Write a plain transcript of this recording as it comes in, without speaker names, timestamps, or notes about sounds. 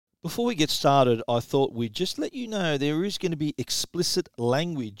Before we get started, I thought we'd just let you know there is going to be explicit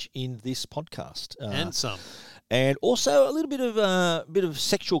language in this podcast. And some. And also a little bit of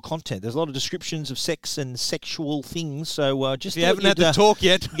sexual content. There's a lot of descriptions of sex and sexual things. So just if you haven't had to talk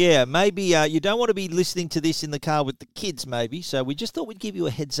yet. Yeah, maybe you don't want to be listening to this in the car with the kids, maybe. So we just thought we'd give you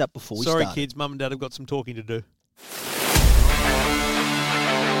a heads up before we start. Sorry, kids. Mum and Dad have got some talking to do.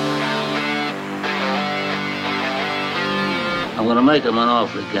 I'm going to make him an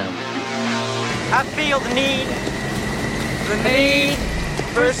offer again. I feel the need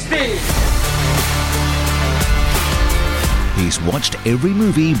for speed. He's watched every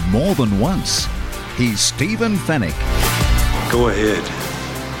movie more than once. He's Stephen Fennick. Go ahead.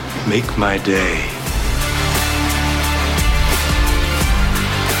 Make my day.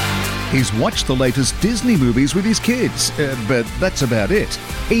 He's watched the latest Disney movies with his kids, but that's about it.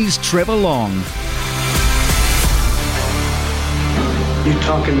 He's Trevor Long. You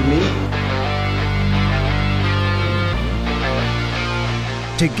talking to me?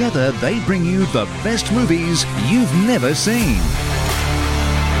 Together, they bring you the best movies you've never seen.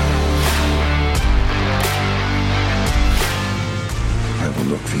 I will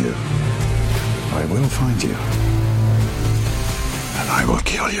look for you. I will find you. And I will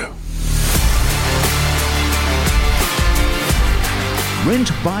kill you. Rent,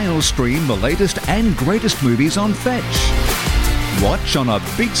 buy or stream the latest and greatest movies on Fetch. Watch on a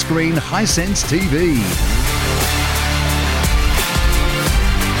big screen Hisense TV.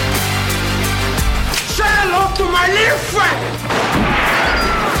 Say hello to my little friend.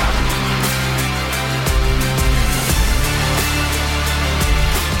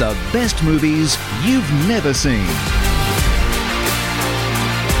 The best movies you've never seen.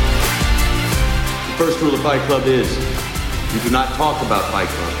 The first rule of Fight Club is you do not talk about Fight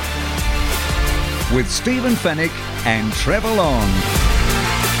Club. With Stephen Fennick and Trevor Long.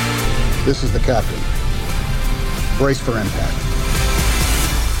 This is the captain. Brace for impact.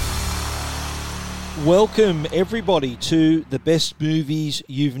 Welcome, everybody, to the best movies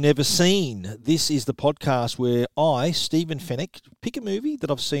you've never seen. This is the podcast where I, Stephen Fennick, pick a movie that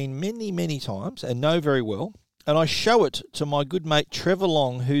I've seen many, many times and know very well, and I show it to my good mate Trevor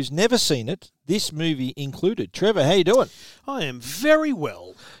Long, who's never seen it, this movie included. Trevor, how you doing? I am very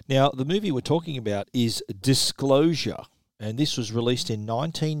well. Now, the movie we're talking about is Disclosure, and this was released in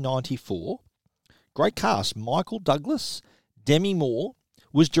 1994. Great cast, Michael Douglas, Demi Moore.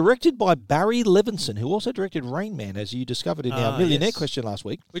 Was directed by Barry Levinson, who also directed Rain Man, as you discovered in our Millionaire question last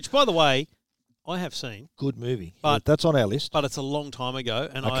week. Which, by the way, I have seen. Good movie. But that's on our list. But it's a long time ago,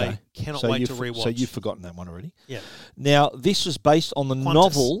 and I cannot wait to rewatch. So you've forgotten that one already? Yeah. Now, this was based on the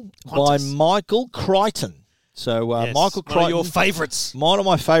novel by Michael Crichton. So yes, Michael Crichton. One of your favourites. One of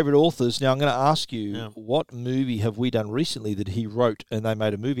my favourite authors. Now, I'm going to ask you, what movie have we done recently that he wrote and they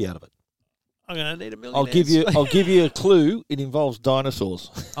made a movie out of it? I'm going to need a million. I'll give you a clue. It involves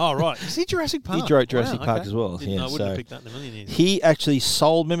dinosaurs. Oh, right. Is he Jurassic Park? He wrote Jurassic Park as well. I wouldn't have picked that in a million years. He actually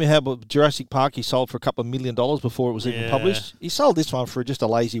sold, remember how Jurassic Park he sold for a couple of $1 million before it was even published? He sold this one for just a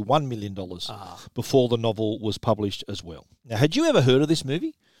lazy $1 million before the novel was published as well. Now, had you ever heard of this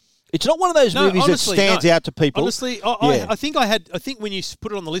movie? It's not one of those movies honestly, that stands out to people. Honestly, I think I think when you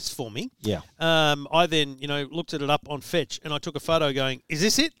put it on the list for me, I then looked at it up on Fetch and I took a photo going, "Is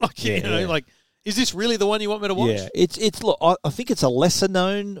this it?" Like, is this really the one you want me to watch? Yeah, it's. Look, I think it's a lesser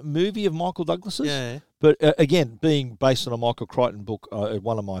known movie of Michael Douglas's. Yeah, but again, being based on a Michael Crichton book,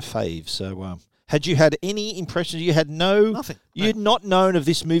 one of my faves. So. Had you had any impressions? You had nothing. You had not known of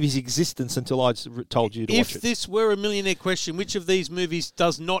this movie's existence until I told you to watch it. If this were a millionaire question, which of these movies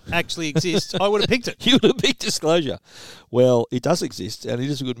does not actually exist, I would have picked it. You would have picked Disclosure. Well, it does exist, and it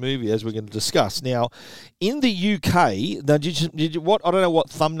is a good movie, as we're going to discuss. Now, in the UK, now did you what? I don't know what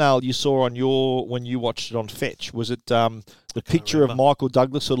thumbnail you saw on when you watched it on Fetch. Was it the picture of Michael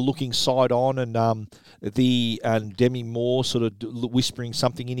Douglas sort of looking side on, and Demi Moore sort of whispering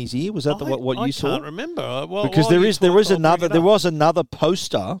something in his ear? Was that what you saw? I can't remember. Because there was another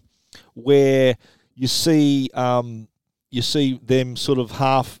poster where you see them sort of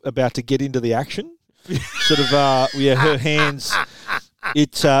half about to get into the action. Her hands.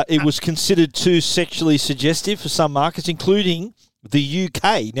 It was considered too sexually suggestive for some markets, including the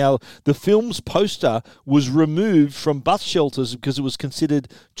UK. Now, the film's poster was removed from bus shelters because it was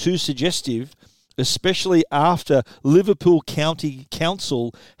considered too suggestive, especially after Liverpool County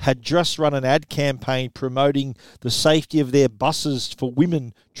Council had just run an ad campaign promoting the safety of their buses for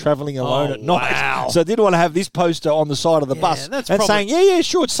women travelling alone at night. Wow. So they didn't want to have this poster on the side of the bus saying,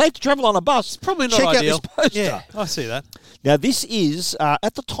 sure, it's safe to travel on a bus. It's probably not Check ideal. out this poster. Yeah, I see that. Now, this is,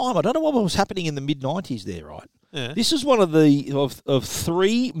 at the time, I don't know what was happening in the mid-90s there, right? Yeah. This is one of the of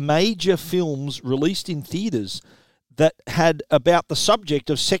three major films released in theatres that had about the subject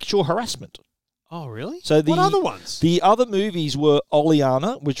of sexual harassment. Oh, really? So what other ones? The other movies were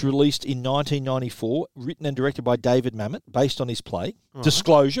Oleana, which released in 1994, written and directed by David Mamet, based on his play. Right.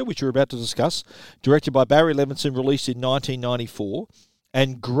 Disclosure, which we're about to discuss, directed by Barry Levinson, released in 1994.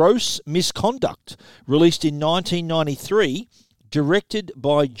 And Gross Misconduct, released in 1993, directed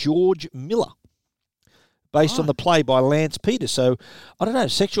by George Miller, based on the play by Lance Peters. So, I don't know,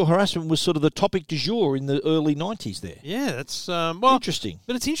 sexual harassment was sort of the topic du jour in the early 90s there. Yeah, that's interesting.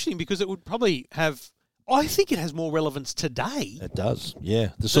 But it's interesting because it would probably have... I think it has more relevance today. It does, yeah.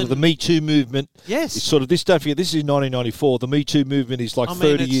 The sort of the Me Too movement. Yes. It's sort of this, don't forget, this is in 1994. The Me Too movement is like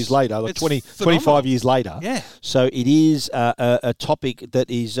 30 years later, like 25 years later. Yeah. So it is a topic that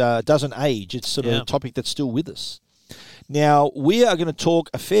is doesn't age. It's sort of a topic that's still with us. Now, we are going to talk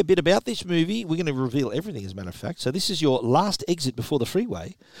a fair bit about this movie. We're going to reveal everything, as a matter of fact. So this is your last exit before the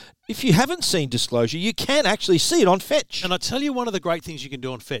freeway. If you haven't seen Disclosure, you can actually see it on Fetch. And I tell you one of the great things you can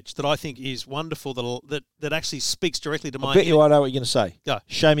do on Fetch that I think is wonderful, that actually speaks directly to my... I bet you I know what you're going to say. Go.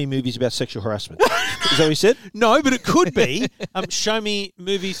 Show me movies about sexual harassment. Is that what you said? No, but it could be. Show me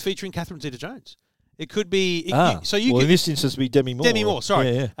movies featuring Catherine Zeta-Jones. It could be... So you could, in this instance, be Demi Moore. Demi Moore,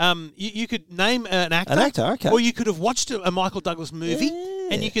 sorry. Yeah. You could name an actor. An actor, okay. Or you could have watched a Michael Douglas movie,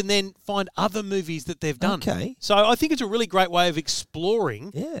 and you can then find other movies that they've done. Okay. So I think it's a really great way of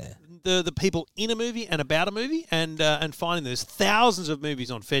exploring the people in a movie and about a movie, and finding there's thousands of movies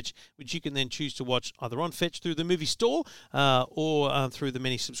on Fetch, which you can then choose to watch either on Fetch through the movie store or through the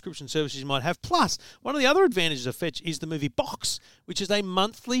many subscription services you might have. Plus, one of the other advantages of Fetch is the movie box, which is a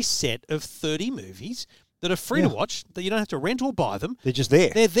monthly set of 30 movies that are free to watch, that you don't have to rent or buy them. They're just there.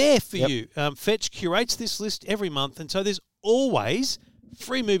 They're there for you. Fetch curates this list every month, and so there's always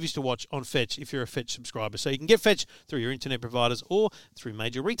free movies to watch on Fetch if you're a Fetch subscriber. So you can get Fetch through your internet providers or through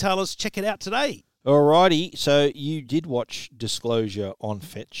major retailers. Check it out today. Alrighty, so you did watch Disclosure on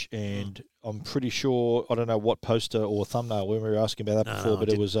Fetch, and I'm pretty sure, I don't know what poster or thumbnail when we were asking about that before, but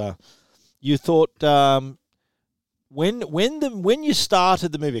it was, you thought... When you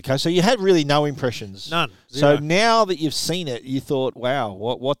started the movie, okay, so you had really no impressions. None. Zero. So now that you've seen it, you thought, wow,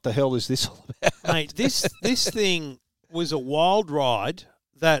 what the hell is this all about? Mate, this thing was a wild ride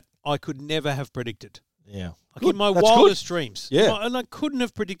that I could never have predicted. Yeah. Like in my wildest dreams. Yeah. And I couldn't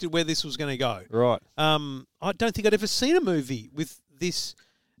have predicted where this was going to go. Right. I don't think I'd ever seen a movie with this,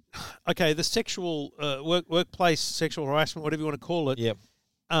 the sexual, workplace sexual harassment, whatever you want to call it,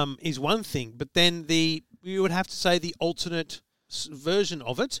 is one thing, but then you would have to say the alternate version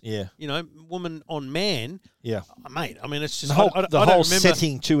of it. Yeah. You know, woman on man. Yeah. Mate, I mean, it's just... The whole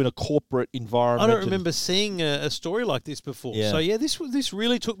setting too in a corporate environment. I don't remember seeing a story like this before. Yeah. So, this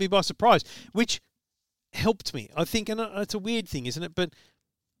really took me by surprise, which helped me. I think, and it's a weird thing, isn't it? But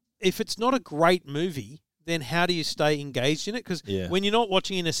if it's not a great movie... then how do you stay engaged in it? Because when you're not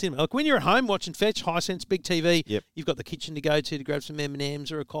watching in a cinema, like when you're at home watching Fetch, Hisense, big TV, you've got the kitchen to go to grab some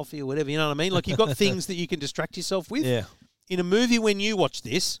M&Ms or a coffee or whatever, you know what I mean? Like you've got things that you can distract yourself with. Yeah. In a movie, when you watch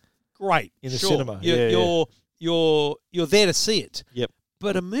this, great. In the cinema. You're there to see it. Yep.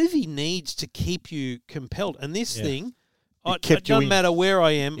 But a movie needs to keep you compelled. And this thing, it doesn't matter where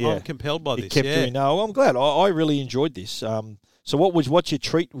I am, I'm compelled by this. It kept you in. No, I'm glad. I really enjoyed this. So what's your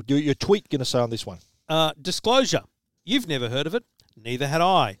tweet going to say on this one? Disclosure. You've never heard of it. Neither had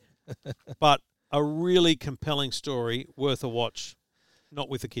I. But a really compelling story worth a watch. Not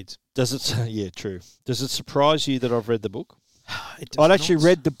with the kids. Does it? Yeah, true. Does it surprise you that I've read the book? I'd actually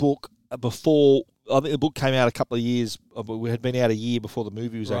read the book before. I think the book came out a couple of years. It had been out a year before the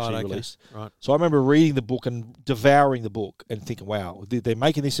movie was actually released. Right. So I remember reading the book and devouring the book and thinking, "Wow, they're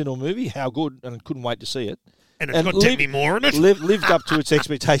making this into a movie? How good!" And I couldn't wait to see it. And it's got Demi Moore in it. Lived up to its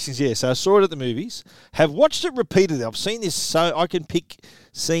expectations, yeah. So I saw it at the movies. Have watched it repeatedly. I've seen this, so I can pick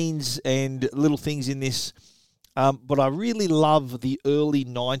scenes and little things in this. But I really love the early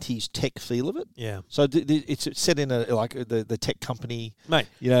 90s tech feel of it. Yeah. So it's set in the tech company. Mate,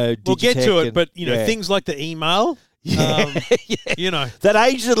 Digitech, we'll get to it, but things like the email... that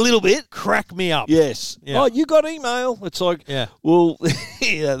aged a little bit. Crack me up. Yes. Yeah. Oh, you got email. It's like, well,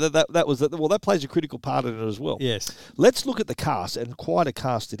 that was well, that plays a critical part in it as well. Yes. Let's look at the cast, and quite a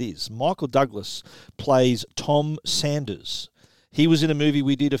cast it is. Michael Douglas plays Tom Sanders. He was in a movie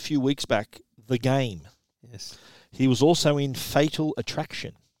we did a few weeks back, The Game. Yes. He was also in Fatal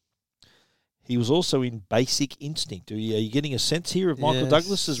Attraction. He was also in Basic Instinct. Are you getting a sense here of Michael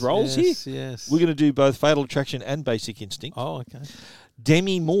Douglas's roles here? Yes. We're going to do both Fatal Attraction and Basic Instinct. Oh, okay.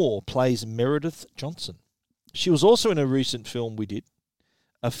 Demi Moore plays Meredith Johnson. She was also in a recent film we did,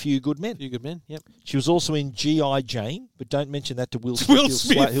 A Few Good Men. Few Good Men, yep. She was also in G.I. Jane, but don't mention that to Will Smith. Will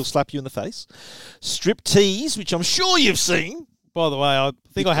Smith. He'll slap you in the face. Striptease, which I'm sure you've seen. By the way, I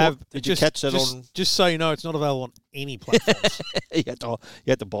think I have. Did you catch that on? Just so you know, it's not available on any platforms. you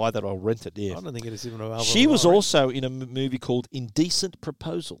had to buy that or rent it, yeah. I don't think it is even available. She was also in a movie called Indecent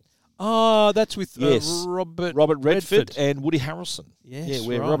Proposal. Oh, that's with Robert Redford and Woody Harrelson. Yes,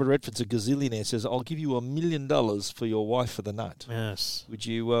 where right. Robert Redford's a gazillionaire, says, "I'll give you $1 million for your wife for the night." Yes. Would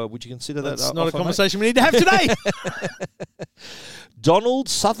you consider that? That's not a conversation we need to have today. Donald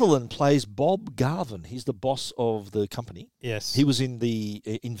Sutherland plays Bob Garvin. He's the boss of the company. Yes. He was in the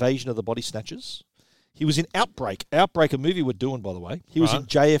Invasion of the Body Snatchers. He was in Outbreak. Outbreak, a movie we're doing, by the way. He was in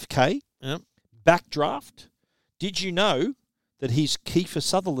JFK. Yep. Backdraft. Did you know that he's Kiefer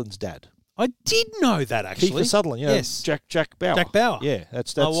Sutherland's dad? I did know that, actually. Kiefer Sutherland, yes. Jack Bauer. Jack Bauer. Yeah,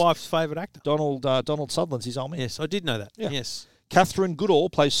 that's my wife's favourite actor. Donald Sutherland's his old man. Yes, I did know that. Yeah. Yes. Catherine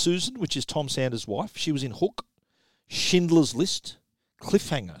Goodall plays Susan, which is Tom Sanders' wife. She was in Hook, Schindler's List,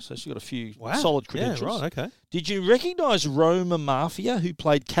 Cliffhanger. So she's got a few solid credentials. Yeah, right, okay. Did you recognise Roma Mafia, who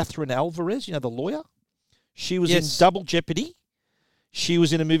played Catherine Alvarez, the lawyer? She was in Double Jeopardy. She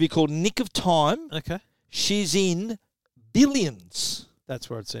was in a movie called Nick of Time. Okay. She's in Billions. That's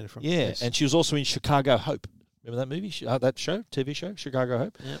where I'd seen it from. Yeah, yes. and she was also in Chicago Hope. Remember that movie, TV show, Chicago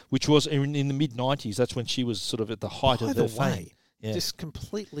Hope, which was in the mid-90s. That's when she was sort of at the height of her fame. Yeah. Just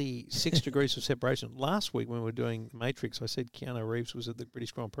completely 6 degrees of separation. Last week when we were doing Matrix, I said Keanu Reeves was at the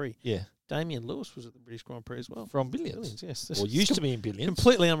British Grand Prix. Yeah. Damian Lewis was at the British Grand Prix as well. From Billions. Yes. Well, used to be in Billions.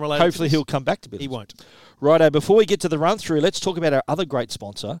 Completely unrelated. Hopefully he'll come back to Billions. He won't. Righto, before we get to the run-through, let's talk about our other great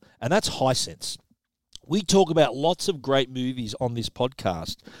sponsor, and that's Hisense. We talk about lots of great movies on this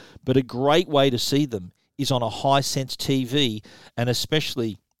podcast, but a great way to see them is on a Hisense TV, and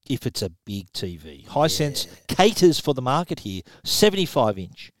especially if it's a big TV. Hisense caters for the market here.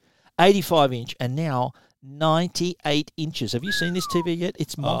 75-inch, 85-inch, and now 98 inches. Have you seen this TV yet?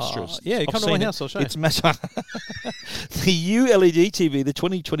 It's monstrous. Yeah, come to my house, I'll show you. It's massive. The ULED TV, the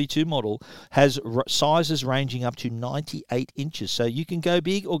 2022 model, has sizes ranging up to 98 inches. So you can go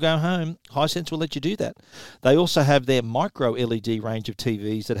big or go home. Hisense will let you do that. They also have their micro LED range of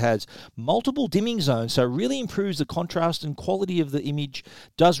TVs that has multiple dimming zones, so it really improves the contrast and quality of the image.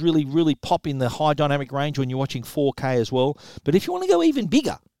 Does really, really pop in the high dynamic range when you're watching 4K as well. But if you want to go even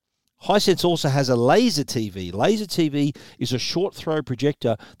bigger, Hisense also has a laser TV. Laser TV is a short throw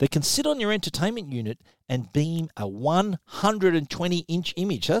projector that can sit on your entertainment unit and beam a 120-inch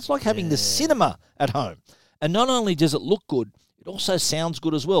image. So that's like having the cinema at home. And not only does it look good, it also sounds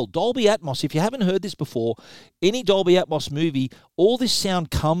good as well. Dolby Atmos, if you haven't heard this before, any Dolby Atmos movie, all this sound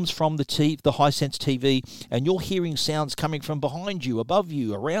comes from the Hisense TV, and you're hearing sounds coming from behind you, above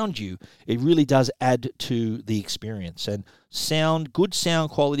you, around you. It really does add to the experience. And good sound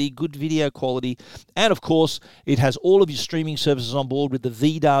quality, good video quality, and of course, it has all of your streaming services on board with the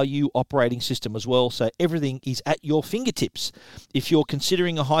VW operating system as well, so everything is at your fingertips. If you're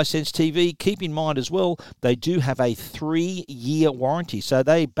considering a Hisense TV, keep in mind as well, they do have a 3-year warranty, so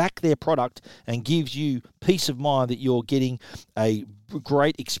they back their product and gives you peace of mind that you're getting a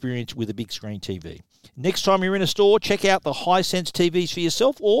great experience with a big screen TV. Next time you're in a store, check out the Hisense TVs for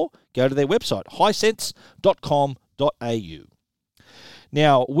yourself or go to their website, hisense.com.au.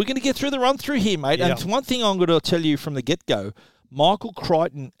 Now, we're going to get through the run-through here, mate. Yeah. And one thing I'm going to tell you from the get-go, Michael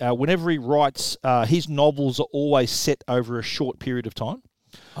Crichton, whenever he writes, his novels are always set over a short period of time.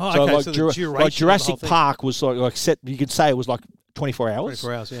 Oh, so okay. Like, so the duration like Jurassic of the whole Park was like set, you could say it was like 24 hours.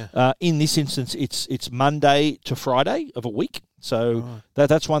 24 hours, yeah. In this instance, it's Monday to Friday of a week. So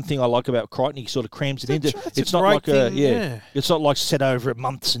that's one thing I like about Crichton. He sort of crams it into. It's not like it's not like set over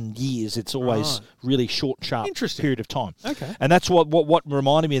months and years. It's always really short, sharp period of time. Okay. And that's what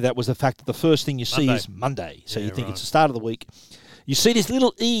reminded me of that was the fact that the first thing you see is Monday. So you think it's the start of the week. You see this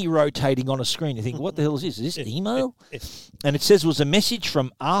little E rotating on a screen. You think, what the hell is this? Is this email? And it says it was a message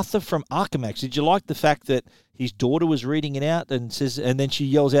from Arthur from Archimax. Did you like the fact that his daughter was reading it out and then she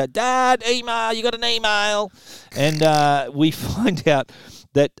yells out, "Dad, email, you got an email." And we find out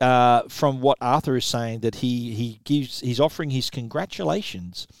that from what Arthur is saying, that he's offering his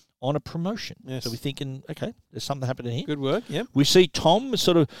congratulations on a promotion. Yes. So we're thinking, okay, there's something happening here. Good work, yep. We see Tom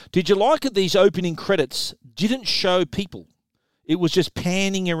sort of, did you like it? These opening credits didn't show people. It was just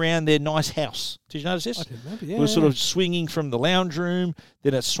panning around their nice house. Did you notice this? I didn't remember, yeah. It was sort of swinging from the lounge room,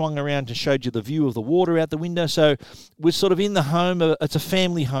 then it swung around and showed you the view of the water out the window. So we're sort of in the home. It's a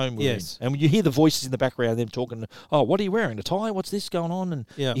family home we're in. And you hear the voices in the background, them talking, "Oh, what are you wearing? A tie? What's this going on?" And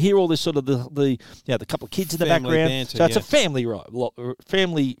you hear all this sort of the couple of kids in the background. Banter, so it's a family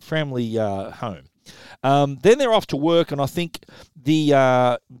home. Then they're off to work, and I think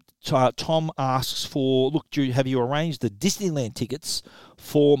Tom asks for, look, have you arranged the Disneyland tickets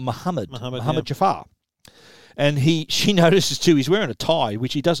for Muhammad Jafar? And she notices too, he's wearing a tie,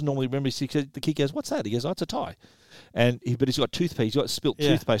 which he doesn't normally remember. The kid goes, "What's that?" He goes, "Oh, it's a tie." But he's got toothpaste. He's got spilt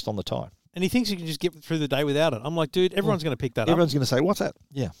toothpaste on the tie. And he thinks he can just get through the day without it. I'm like, dude, everyone's going to pick that up. Everyone's going to say, "What's that?"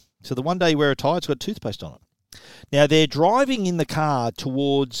 Yeah. So the one day you wear a tie, it's got toothpaste on it. Now they're driving in the car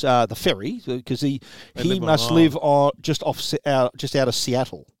towards the ferry because he must live just out of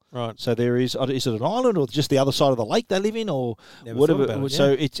Seattle. Right. So there is it an island or just the other side of the lake they live in or whatever?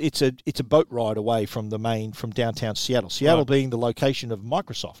 So it's a boat ride away from downtown Seattle. Seattle being the location of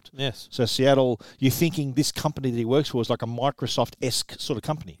Microsoft. Yes. So Seattle, you're thinking this company that he works for is like a Microsoft-esque sort of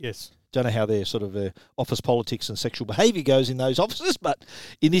company. Yes. Don't know how their sort of office politics and sexual behaviour goes in those offices, but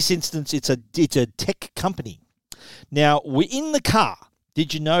in this instance, it's a tech company. Now we're in the car.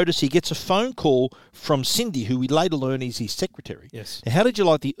 Did you notice he gets a phone call from Cindy, who we later learn is his secretary? Yes. Now, how did you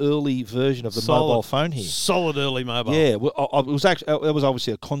like the early version of the mobile phone here? Solid early mobile. Yeah, well, it was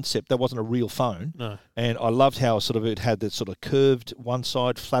obviously a concept. That wasn't a real phone. No. And I loved how it had that sort of curved one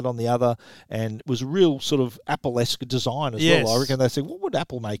side, flat on the other, and it was a real sort of Apple-esque design as well. I reckon they said, what would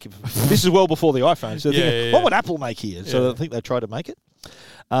Apple make? This is well before the iPhone. So what would Apple make here? So I think they tried to make it.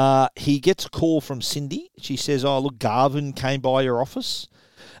 He gets a call from Cindy. She says, "Oh, look, Garvin came by your office."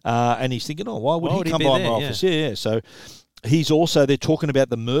 And he's thinking, why would he come by my office? Yeah. So he's also, they're talking about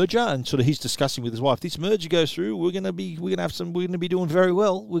the merger and sort of he's discussing with his wife, this merger goes through, we're going to be doing very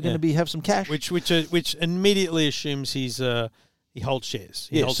well. We're going to have some cash. Which immediately assumes he holds shares.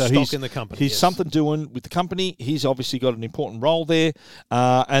 He holds stock in the company. He's something doing with the company. He's obviously got an important role there.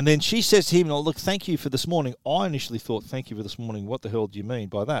 And then she says to him, look, thank you for this morning. I initially thought, thank you for this morning. What the hell do you mean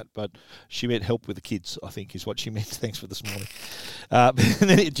by that? But she meant help with the kids, I think, is what she meant. Thanks for this morning. And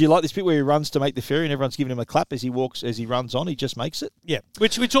then, do you like this bit where he runs to make the ferry and everyone's giving him a clap as he runs on? He just makes it? Yeah.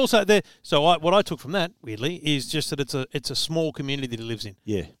 Which also, what I took from that, weirdly, is just that it's a small community that he lives in.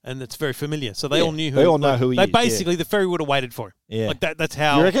 Yeah. And it's very familiar. So they all knew who they all know who he is. Basically, the ferry would have waited for him. Yeah. Like that's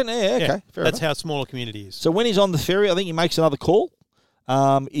how. You reckon? Yeah, okay. Fair that's enough. how small a community is. So when he's on the ferry, I think he makes another call.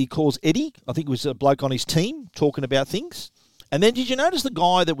 He calls Eddie. I think it was a bloke on his team talking about things. And then did you notice the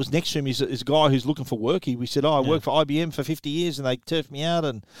guy that was next to him is a guy who's looking for work? We said, I worked for IBM for 50 years and they turfed me out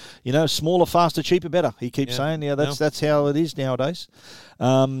and, smaller, faster, cheaper, better. He keeps saying, that's how it is nowadays.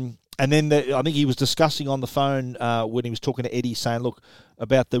 And then I think he was discussing on the phone when he was talking to Eddie saying, look,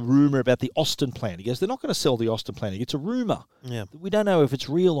 about the rumour about the Austin plant. He goes, they're not going to sell the Austin plant. It's a rumour. Yeah. We don't know if it's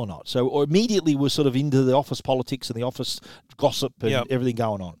real or not. So immediately we're sort of into the office politics and the office gossip and everything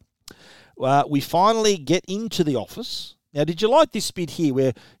going on. We finally get into the office. Now, did you like this bit here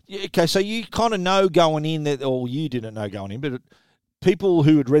where, so you kind of know going in that, or you didn't know going in, but people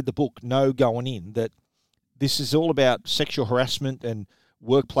who had read the book know going in that this is all about sexual harassment and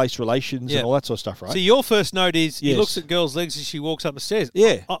workplace relations and all that sort of stuff, right? So your first note is he looks at girls' legs as she walks up the stairs.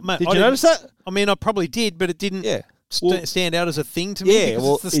 Yeah. Mate, did you notice that? I mean, I probably did, but it didn't stand out as a thing to me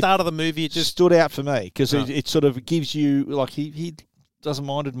because it's the start of the movie. It just stood out for me because it sort of gives you, like, he doesn't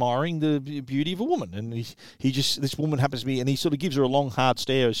mind admiring the beauty of a woman. And this woman happens to be, and he sort of gives her a long, hard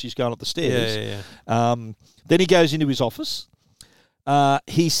stare as she's going up the stairs. Then he goes into his office.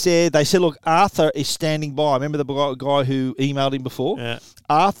 They said, look, Arthur is standing by. Remember the guy who emailed him before? Yeah.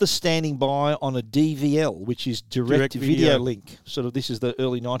 Arthur's standing by on a DVL, which is direct video link. Sort of, this is the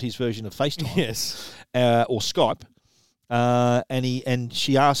early 90s version of FaceTime. Yes. Or Skype. And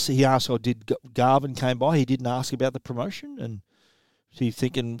he asked, did Garvin came by? He didn't ask about the promotion. And he's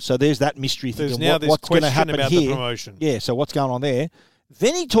thinking, so there's that mystery there's thinking, now what's going to happen about here? The promotion. Yeah, so what's going on there?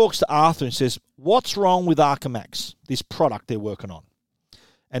 Then he talks to Arthur and says, what's wrong with Archemax, this product they're working on?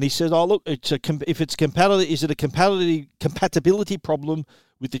 And he says, oh, look, if it's compatibility, is it a compatibility problem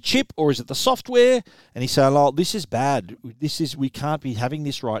with the chip or is it the software? And he's saying, oh, this is bad. We can't be having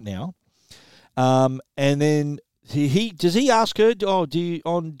this right now. And then does he ask her, oh, do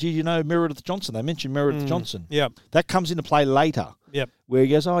you know Meredith Johnson? They mentioned Meredith Johnson. Yeah. That comes into play later. Yep. Where he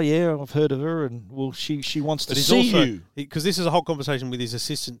goes, oh, yeah, I've heard of her, and, well, she wants to see you. Because this is a whole conversation with his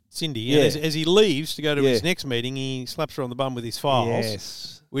assistant, Cindy. Yeah. And as he leaves to go to his next meeting, he slaps her on the bum with his files.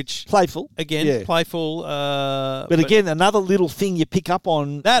 Yes. Which playful. Again, playful. But again, another little thing you pick up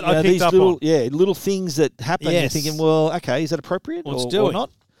on. That I picked up on. Yeah, little things that happen. Yes. You're thinking, well, okay, is that appropriate or not?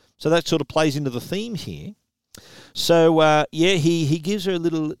 So that sort of plays into the theme here. So, he gives her a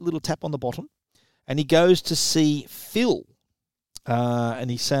little tap on the bottom, and he goes to see Phil.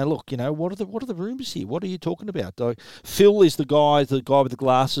 And he's saying, look, what are the rumours here? What are you talking about? Phil is the guy with the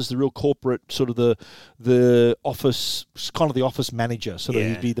glasses, the real corporate sort of the office, kind of the office manager. So that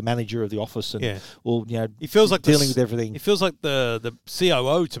he'd be the manager of the office, and he feels like dealing with everything. He feels like the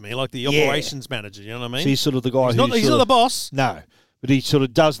COO to me, like the operations manager. You know what I mean? So he's sort of the guy he's not the boss. No. But he sort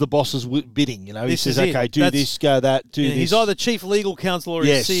of does the boss's bidding, He says, okay, do this, go that, do this. He's either chief legal counsel or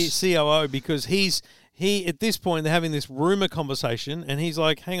he's COO, because he at this point, they're having this rumour conversation, and he's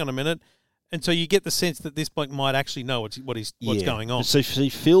like, hang on a minute. And so you get the sense that this bloke might actually know what's going on. So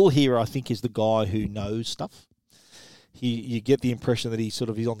Phil here, I think, is the guy who knows stuff. You get the impression that he's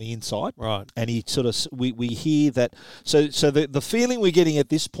on the inside, right? And he sort of we hear that. So the feeling we're getting at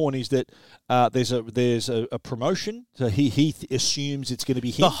this point is that there's a promotion. So he assumes it's going to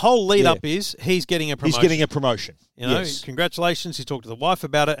be him. The whole lead up is he's getting a promotion. He's getting a promotion. Congratulations. He's talked to the wife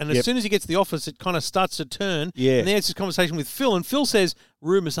about it, and as soon as he gets to the office, it kind of starts to turn. Yeah. And there's this conversation with Phil, and Phil says,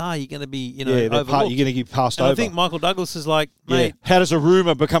 "Rumors are you're going to be overlooked. You're going to get passed and over." I think Michael Douglas is like, mate, how does a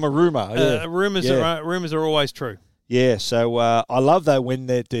rumor become a rumor? Rumors are always true. Yeah, so I love though when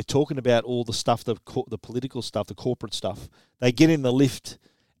they're talking about all the stuff, the political stuff, the corporate stuff. They get in the lift,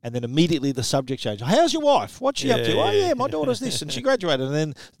 and then immediately the subject changes. How's your wife? What's she up to? Oh yeah, my daughter's this, and she graduated. And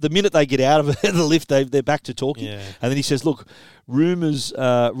then the minute they get out of the lift, they're back to talking. Yeah. And then he says, "Look, rumor is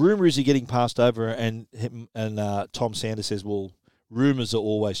you're getting passed over." And Tom Sanders says, "Well, rumors are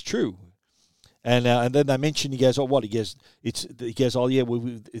always true." And then they mention, he goes, "Oh, what?" He goes, "Oh yeah,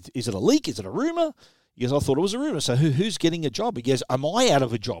 is it a leak? Is it a rumor?" He goes, "I thought it was a rumor." So who's getting a job? He goes, "Am I out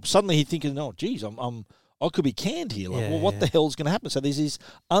of a job?" Suddenly he's thinking, "Oh, geez, I could be canned here. Like, what the hell's going to happen?" So there's this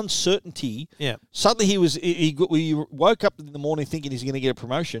uncertainty. Yeah. Suddenly he woke up in the morning thinking he's going to get a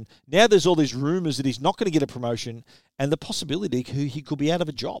promotion. Now there's all these rumors that he's not going to get a promotion, and the possibility he could be out of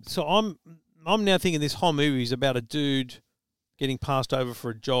a job. So I'm now thinking this whole movie is about a dude getting passed over for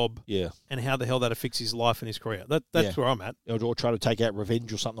a job, and how the hell that affects his life and his career. That's where I'm at. Or trying to take out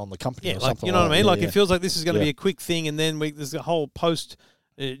revenge or something on the company. Yeah, or like, something you know what I mean? Like, it feels like this is going to be a quick thing, and then there's a whole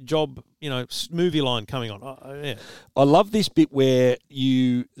post-job, movie line coming on. I love this bit where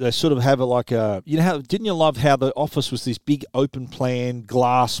they sort of have didn't you love how the office was this big open plan,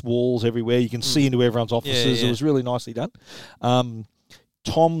 glass walls everywhere? You can see into everyone's offices. Yeah. It was really nicely done.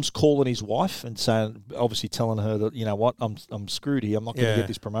 Tom's calling his wife and saying, obviously telling her that, you know what, I'm screwed here. I'm not going to get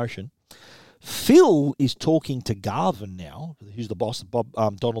this promotion. Phil is talking to Garvin now, who's the boss,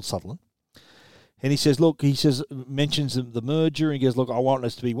 Donald Sutherland. And he says, mentions the merger, and he goes, "Look, I want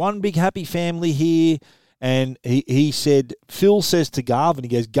us to be one big happy family here." And he said, Phil says to Garvin, he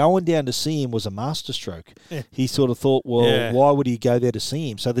goes, "Going down to see him was a masterstroke." Yeah. He sort of thought, well, why would he go there to see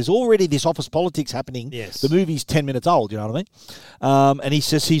him? So there's already this office politics happening. Yes. The movie's 10 minutes old, you know what I mean? And he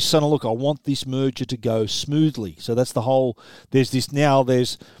says, he's saying, "Look, I want this merger to go smoothly." So that's the whole,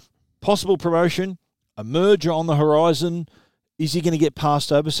 there's possible promotion, a merger on the horizon. Is he going to get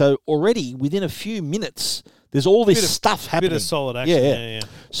passed over? So already within a few minutes, there's all this stuff happening. Bit of solid action. Yeah.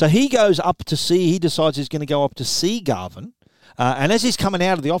 So he goes up to see. He decides he's going to go up to see Garvin, and as he's coming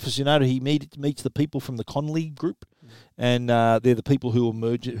out of the office, he meets the people from the Connolly group, and they're the people who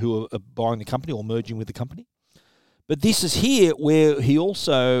are buying the company or merging with the company. But this is here where he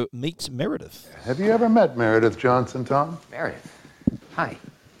also meets Meredith. Have you ever met Meredith Johnson, Tom? Meredith. Hi.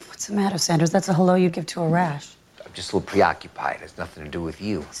 What's the matter, Sanders? That's a hello you'd give to a rash. I'm just a little preoccupied. It has nothing to do with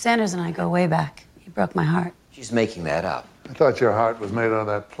you. Sanders and I go way back. He broke my heart. She's making that up. I thought your heart was made out of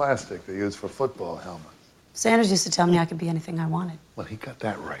that plastic they use for football helmets. Sanders used to tell me I could be anything I wanted. Well, he got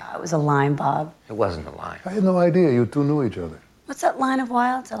that right. It was a line, Bob. It wasn't a line. I had no idea you two knew each other. What's that line of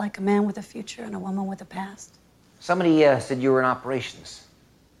Wilde's? I like a man with a future and a woman with a past. Somebody said you were in operations.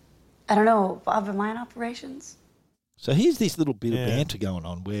 I don't know. Bob, am I in operations? So here's this little bit of banter going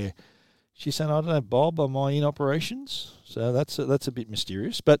on where she's saying, "I don't know, Bob, am I in operations?" So that's a bit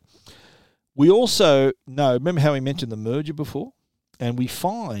mysterious. But we also know, remember how we mentioned the merger before? And we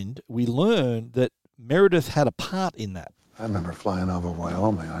learn that Meredith had a part in that. I remember flying over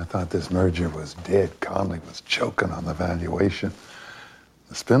Wyoming. I thought this merger was dead. Conley was choking on the valuation.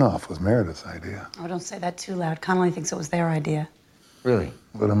 The spinoff was Meredith's idea. Oh, don't say that too loud. Connolly thinks it was their idea. Really?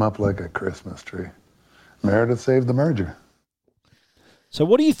 Lit him up like a Christmas tree. Meredith saved the merger. So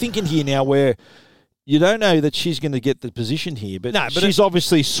what are you thinking here now where you don't know that she's going to get the position here, but she's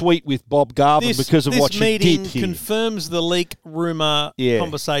obviously sweet with Bob Garvin because of what she did here. This meeting confirms the leak rumour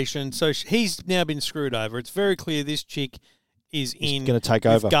conversation. So he's now been screwed over. It's very clear this chick is going to take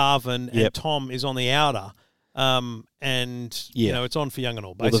over. Garvin and Tom is on the outer. It's on for young and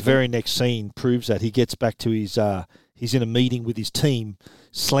all. Basically. Well, the very next scene proves that. He gets back to his, he's in a meeting with his team,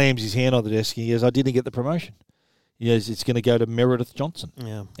 slams his hand on the desk, and he goes, "I didn't get the promotion." Yes, it's going to go to Meredith Johnson.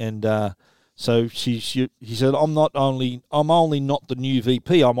 Yeah. And so he said, I'm only not the new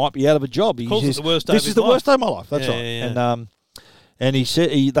VP. I might be out of a job. This is the worst day This is the worst day of my life. That's right. Yeah. And he said,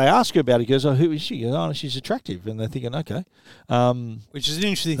 they ask her about it. He goes, oh, who is she? He goes, oh, she's attractive. And they're thinking, okay. Which is an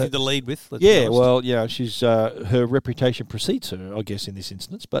interesting thing to lead with. She's her reputation precedes her, I guess, in this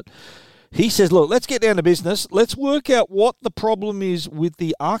instance. But he says, look, let's get down to business. Let's work out what the problem is with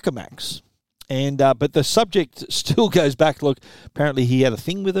the Archemax. And but the subject still goes back. Look, apparently he had a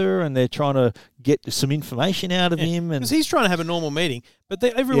thing with her, and they're trying to get some information out of him. Because he's trying to have a normal meeting, but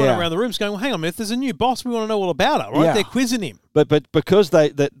everyone around the room's going, well, hang on a minute, there's a new boss, we want to know all about her, right? Yeah. They're quizzing him. But because they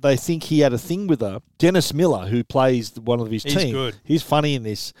think he had a thing with her, Dennis Miller, who plays one of his team, good. He's funny in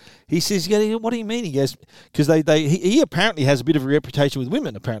this. He says, what do you mean? He goes, because he apparently has a bit of a reputation with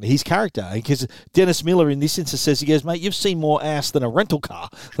women, apparently, his character. Because Dennis Miller in this instance says, he goes, mate, you've seen more ass than a rental car.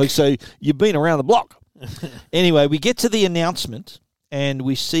 So you've been around the block. Anyway, we get to the announcement, and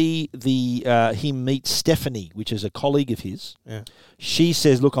we see him meet Stephanie, which is a colleague of his. Yeah. She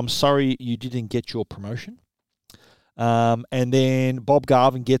says, look, I'm sorry you didn't get your promotion. And then Bob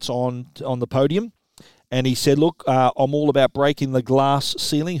Garvin gets on the podium, and he said, look, I'm all about breaking the glass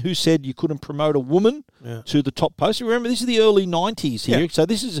ceiling. Who said you couldn't promote a woman to the top post? Remember, this is the early 90s here. Yeah. So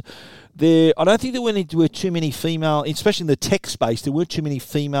this is I don't think there were too many female, especially in the tech space, there weren't too many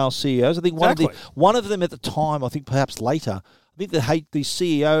female CEOs. I think one of them at the time, I think perhaps later, I think the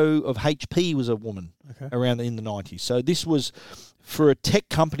CEO of HP was a woman around in the 90s. So this was, for a tech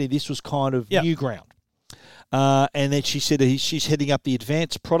company, this was kind of new ground. And then she said she's heading up the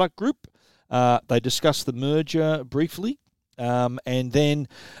advanced product group. They discussed the merger briefly. And then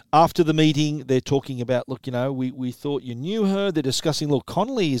after the meeting, they're talking about, look, we thought you knew her. They're discussing, look,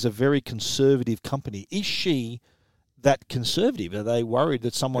 Connolly is a very conservative company. Is she that conservative? Are they worried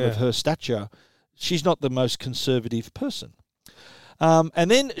that someone of her stature, she's not the most conservative person? And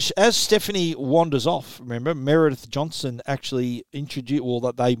then as Stephanie wanders off, remember, Meredith Johnson actually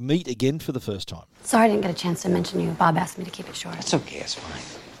that they meet again for the first time. Sorry I didn't get a chance to mention you. Bob asked me to keep it short. It's okay, it's fine.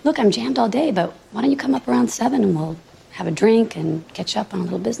 Look, I'm jammed all day, but why don't you come up around 7 and we'll have a drink and catch up on a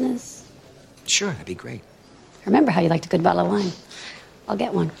little business? Sure, that'd be great. Remember how you liked a good bottle of wine. I'll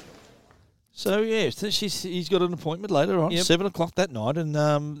get one. So, he's got an appointment later on, 7 o'clock that night, and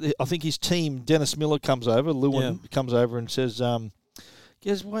I think his team, Dennis Miller, comes over, Lewin comes over and says,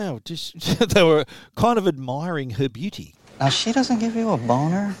 wow, they were kind of admiring her beauty. Now, she doesn't give you a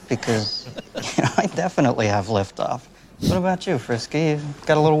boner? Because, I definitely have liftoff. What about you, Frisky? You've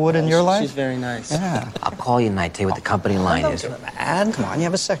got a little wood in your life? She's very nice. Yeah. I'll call you tonight, tell you what the company line is. Bad? Come on, you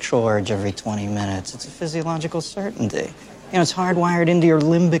have a sexual urge every 20 minutes. It's a physiological certainty. It's hardwired into your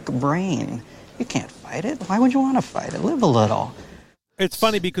limbic brain. You can't fight it. Why would you want to fight it? Live a little. It's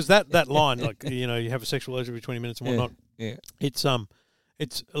funny because that line, like, you have a sexual urge every 20 minutes and whatnot. Yeah. It's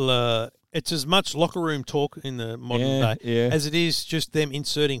as much locker room talk in the modern day as it is just them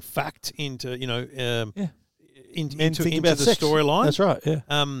inserting fact into into the storyline. That's right.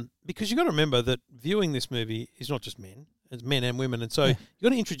 Yeah. Because you got to remember that viewing this movie is not just men; it's men and women, and so you got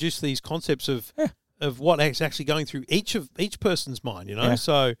to introduce these concepts of what is actually going through each person's mind.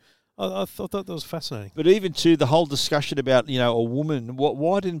 So. I thought that was fascinating. But even to the whole discussion about, a woman,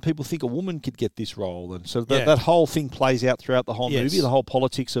 why didn't people think a woman could get this role? And so that whole thing plays out throughout the whole movie, the whole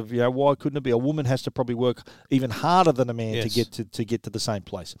politics of, why couldn't it be? A woman has to probably work even harder than a man to get to the same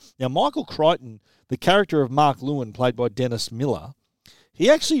place. Now, Michael Crichton, the character of Mark Lewin, played by Dennis Miller, he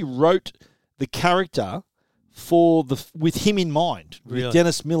actually wrote the character with him in mind, with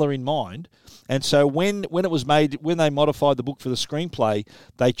Dennis Miller in mind. And so when it was made, when they modified the book for the screenplay,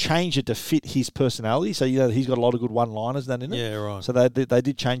 they changed it to fit his personality. So, he's got a lot of good one-liners done in it. Yeah, right. So they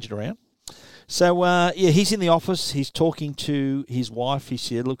did change it around. So, he's in the office. He's talking to his wife. He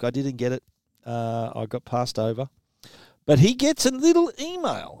said, look, I didn't get it. I got passed over. But he gets a little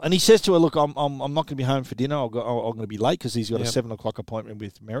email. And he says to her, look, I'm not going to be home for dinner. I'm going to be late because he's got a 7 o'clock appointment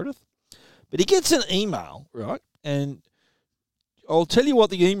with Meredith. But he gets an email, right? And I'll tell you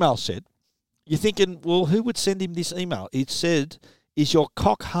what the email said. You're thinking, well, who would send him this email? It said, is your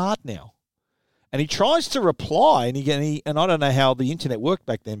cock hard now? And he tries to reply, and I don't know how the internet worked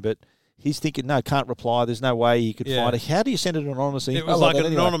back then, but he's thinking, no, can't reply. There's no way he could find it. How do you send an anonymous email? It was like an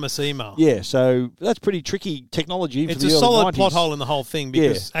anonymous email. Yeah, so that's pretty tricky technology. It's a solid plot hole in the whole thing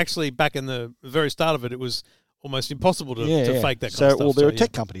because actually back in the very start of it, it was almost impossible to fake that kind of stuff. Well, they're a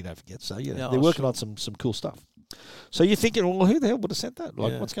tech company, don't forget. So, they're working on some cool stuff. So you're thinking, well, who the hell would have sent that?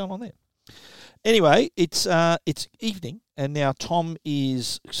 Like, what's going on there? Anyway, it's evening, and now Tom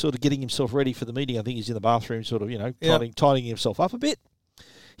is sort of getting himself ready for the meeting. I think he's in the bathroom, sort of, tidying himself up a bit.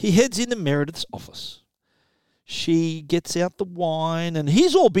 He heads into Meredith's office. She gets out the wine, and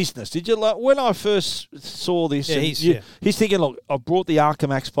he's all business. Did you like when I first saw this? He's thinking, look, I brought the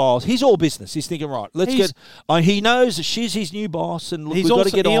Arkham X files. He's all business. He's thinking, right, let's get. He knows that she's his new boss, and look, we've got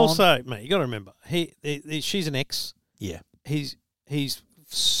to get on. He also, mate, you got to remember, she's an ex. Yeah, he's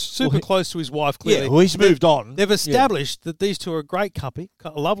super close to his wife. Clearly, yeah. Well, he's moved on. They've established that these two are a great couple,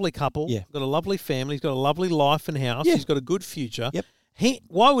 a lovely couple. Yeah, got a lovely family. He's got a lovely life and house. Yeah. He's got a good future. Yep.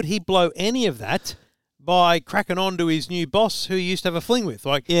 Why would he blow any of that by cracking on to his new boss who he used to have a fling with?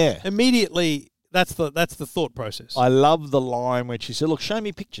 Like, immediately, that's the thought process. I love the line when she said, look, show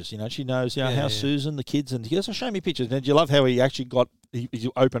me pictures. You know, she knows, how Susan, the kids, and he goes, show me pictures. And do you love how he actually he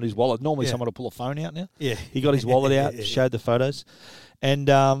opened his wallet? Normally someone will pull a phone out now. Yeah. He got his wallet out, showed the photos.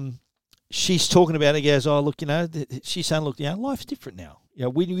 And she's talking about it, he goes, oh, look, she's saying, look, life's different now.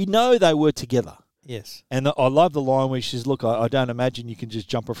 We know they were together. Yes. And I love the line where she says, look, I don't imagine you can just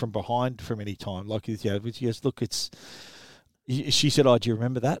jump her from behind from any time. Like, she goes, look, she said, oh, do you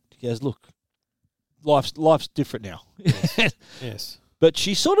remember that? He goes, look, life's different now. Yes. But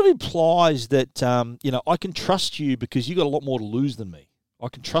she sort of implies that, I can trust you because you got a lot more to lose than me. I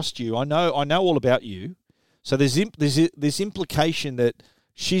can trust you. I know all about you. So there's this implication that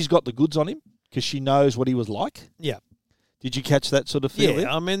she's got the goods on him because she knows what he was like. Yeah. Did you catch that sort of feeling?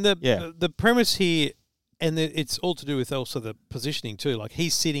 Yeah, I mean, the premise here, and it's all to do with also the positioning too. Like,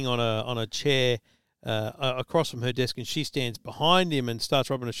 he's sitting on a chair across from her desk, and she stands behind him and starts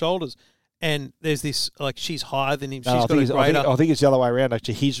rubbing her shoulders. And there's this, like, she's higher than him. I think it's the other way around,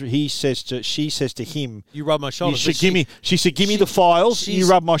 actually. She says to him, you rub my shoulders. She said, give me the files, you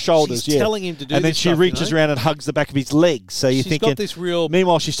rub my shoulders. She's telling him to do and then this she stuff, reaches around and hugs the back of his legs. So you're thinking, got this real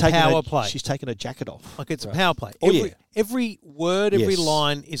meanwhile, she's taking power play. She's taking her jacket off. Like, it's a power play. Oh, every word, every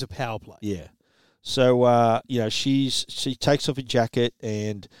line is a power play. Yeah. So, she takes off her jacket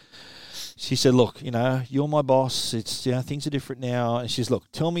and she said, look, you're my boss. It's, things are different now. And she's, look,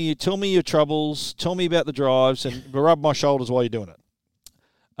 tell me your troubles. Tell me about the drives and rub my shoulders while you're doing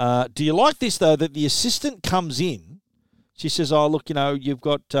it. Do you like this, though, that the assistant comes in? She says, oh, look, you've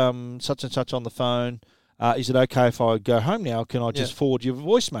got such and such on the phone. Is it okay if I go home now? Can I just forward you a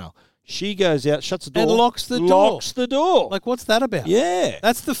voicemail? She goes out, shuts the door. And locks the door. Like, what's that about? Yeah.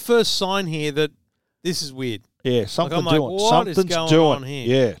 That's the first sign here that this is weird. Yeah, something's doing. What is going on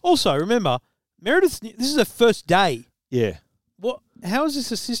here? Yeah. Also, remember, Meredith, this is her first day. Yeah. What? How is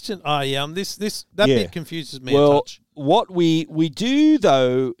this assistant? Oh, yeah, that bit confuses me a touch. What we do,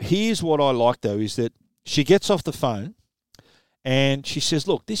 though, here's what I like, though, is that she gets off the phone and she says,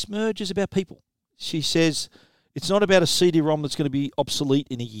 look, this merge is about people. She says, it's not about a CD-ROM that's going to be obsolete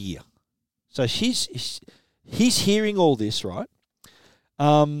in a year. So he's hearing all this, right?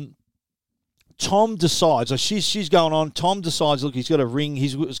 Tom decides, she's going on. Tom decides, look, he's got to ring.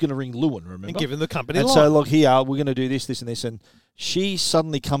 He's going to ring Lewin, remember? And give him the company line. And so, look, here, we're going to do this, and this. And she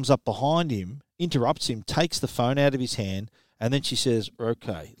suddenly comes up behind him, interrupts him, takes the phone out of his hand, and then she says,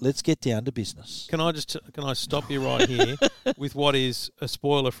 okay, let's get down to business. Can I stop you right here with what is a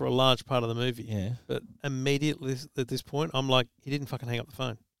spoiler for a large part of the movie? Yeah. But immediately at this point, I'm like, he didn't fucking hang up the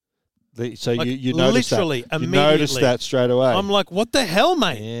phone. So like, you noticed literally, that. You noticed that straight away. I'm like, what the hell,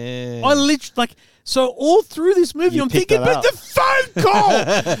 mate? Yeah. I literally, so all through this movie, I'm thinking, but the phone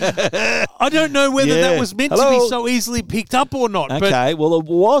call! I don't know whether that was meant to be so easily picked up or not. Okay, well, it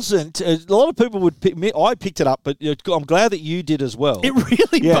wasn't. A lot of people would pick me. I picked it up, but I'm glad that you did as well. It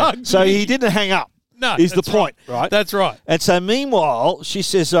really bugged me. So he didn't hang up. No, is the point, right? That's right. And so meanwhile, she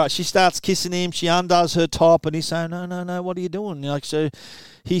says, she starts kissing him. She undoes her top, and he's saying, no, what are you doing? So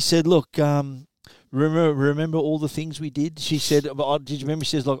he said, look, remember all the things we did? She said, did you remember?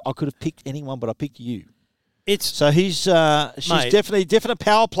 She says, look, I could have picked anyone, but I picked you. So she's definitely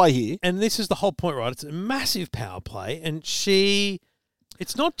power play here. And this is the whole point, right? It's a massive power play, and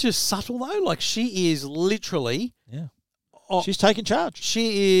it's not just subtle though. Like, she is literally, she's taking charge.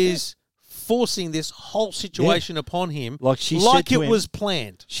 She is forcing this whole situation upon him, like it was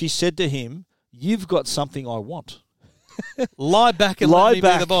planned. She said to him, "You've got something I want. Lie back and let me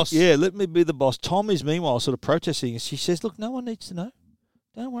be the boss." Yeah, let me be the boss. Tom is meanwhile sort of protesting. She says, "Look, no one needs to know.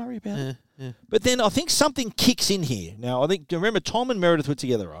 Don't worry about it." Yeah. But then I think something kicks in here. Now, remember, Tom and Meredith were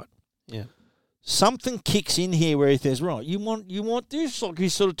together, right? Yeah. Something kicks in here where he says, right, you want this? Like,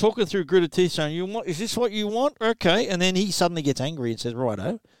 he's sort of talking through gritted teeth saying, is this what you want? Okay. And then he suddenly gets angry and says,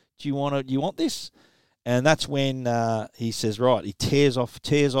 righto, do you want this? And that's when he says, right, he tears off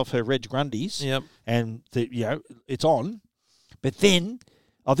her Reg Grundies. Yep. And it's on. But then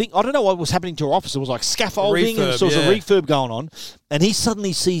I don't know what was happening to her office. It was like scaffolding and there was a refurb going on. And he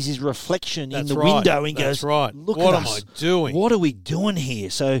suddenly sees his reflection in the window and goes, look what at am us. I doing? What are we doing here?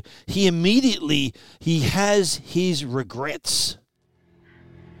 So he immediately, he has his regrets.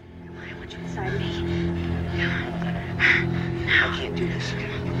 Come on, I want you inside me. I can't do this.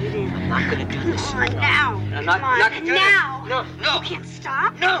 I'm not going to do this. Come on, now. I'm not going to do now. No. You can't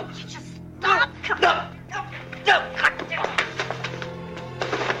stop? No. You just stop. Come on. No.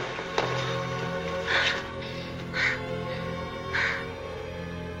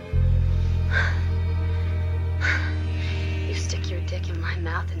 You stick your dick in my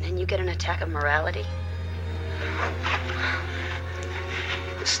mouth and then you get an attack of morality?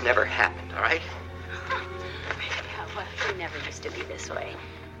 This never happened, all right? Yeah, well, you never used to be this way.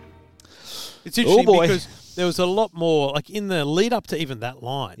 It's interesting because there was a lot more, like in the lead up to even that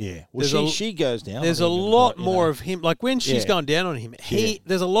line. Yeah. Well, she goes down. There's a lot more of him. Like when she's going down on him,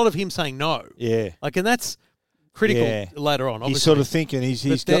 there's a lot of him saying no. Yeah. Like, and that's critical later on. Obviously. He's sort of thinking,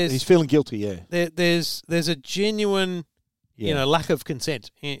 he's feeling guilty, There's a genuine, lack of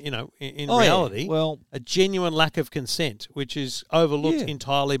consent, in reality. Yeah. Well, a genuine lack of consent, which is overlooked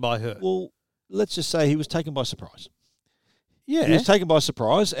entirely by her. Well, let's just say he was taken by surprise. Yeah. He was taken by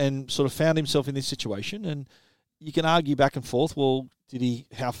surprise and sort of found himself in this situation. And you can argue back and forth, well,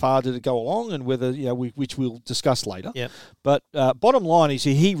 how far did it go along and whether, which we'll discuss later. Yep. But bottom line is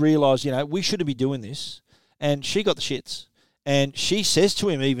he realised, we shouldn't be doing this. And she got the shits. And she says to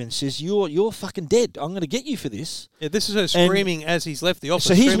him you're fucking dead. I'm going to get you for this. Yeah, this is her screaming as he's left the office.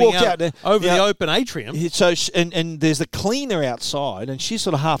 So he's walked out over the open atrium. So and there's the cleaner outside, and she's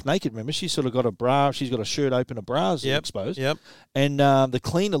sort of half naked. Remember, she's sort of got a bra. She's got a shirt open, a bra's exposed. Yep. And the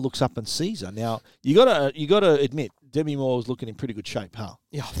cleaner looks up and sees her. Now you got to admit, Demi Moore was looking in pretty good shape, huh?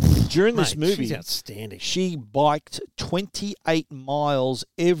 Yeah. During this movie, she's outstanding. She biked 28 miles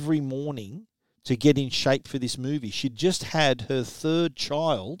every morning to get in shape for this movie. She'd just had her third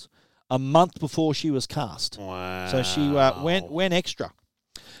child a month before she was cast. Wow. So she went extra.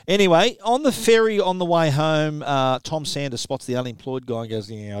 Anyway, on the ferry on the way home, Tom Sanders spots the unemployed guy and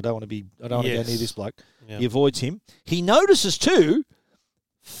goes, I don't want to go near this bloke. Yep. He avoids him. He notices too,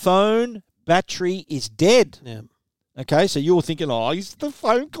 phone battery is dead. Yeah. Okay, so you're thinking, it's the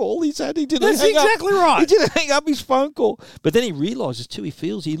phone call he's had. He didn't That's hang exactly up. right. He didn't hang up his phone call. But then he realises too,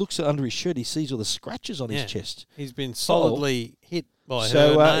 he looks under his shirt, he sees all the scratches on his chest. He's been solidly hit by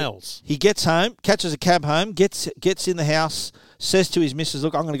her nails. He gets home, catches a cab home, gets in the house, says to his missus,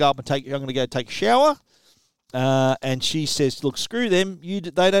 look, I'm going to go take a shower. And she says, look, screw them.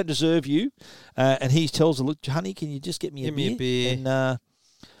 They don't deserve you. And he tells her, look, honey, can you just get me a beer?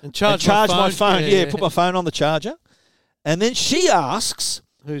 And charge my phone. Yeah, put my phone on the charger. And then she asks,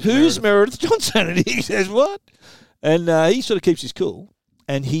 who's Meredith Johnson? And he says, what? And he sort of keeps his cool.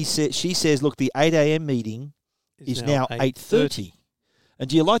 And she says, look, the 8 a.m. meeting is now 8:30. And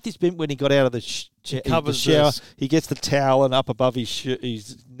do you like this bit when he got out of the shower? He gets the towel and up above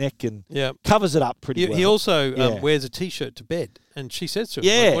his neck and covers it up pretty well. He also wears a T-shirt to bed. And she says to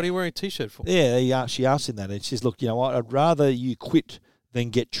him, what are you wearing a T-shirt for? Yeah, she asks him that. And she says, look, you know what? I'd rather you quit than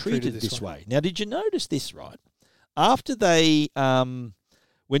get treated this way. Now, did you notice this, right? After they,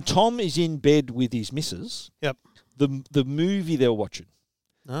 when Tom is in bed with his missus, the movie they were watching,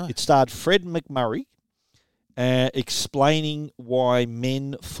 it starred Fred McMurray explaining why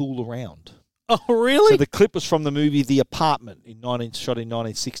men fool around. Oh, really? So the clip was from the movie The Apartment, shot in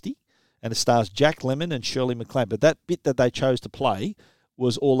 1960, and it stars Jack Lemmon and Shirley MacLaine. But that bit that they chose to play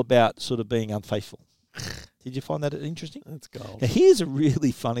was all about sort of being unfaithful. Did you find that interesting? That's gold. Now, here's a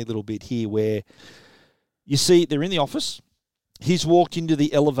really funny little bit here where you see they're in the office. He's walked into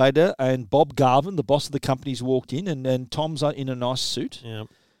the elevator and Bob Garvin, the boss of the company's walked in and Tom's in a nice suit. Yeah.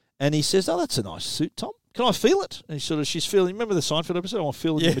 And he says, that's a nice suit, Tom. Can I feel it? And she's feeling, remember the Seinfeld episode? I want to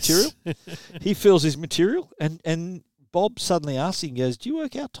feel the material. He feels his material. And Bob suddenly asks him, goes, do you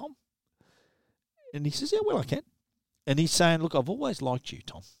work out, Tom? And he says, yeah, well, I can. And he's saying, look, I've always liked you,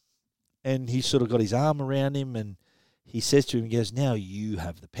 Tom. And he's sort of got his arm around him and he says to him, he goes, now you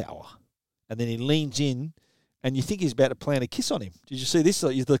have the power. And then he leans in and you think he's about to plant a kiss on him. Did you see this?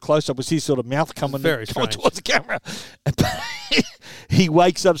 The close-up was his sort of mouth coming towards the camera. He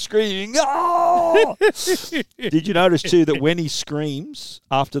wakes up screaming, oh! Did you notice, too, that when he screams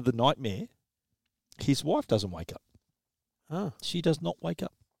after the nightmare, his wife doesn't wake up? Oh. She does not wake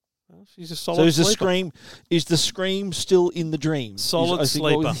up. Well, she's a solid sleeper. Is the scream still in the dream? Solid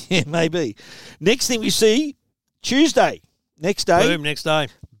sleeper. Yeah, maybe. Next thing we see, Tuesday. Next day. Boom, next day.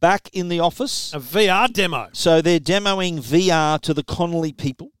 Back in the office. A VR demo. So they're demoing VR to the Connolly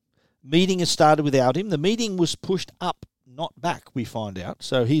people. Meeting has started without him. The meeting was pushed up not back, we find out.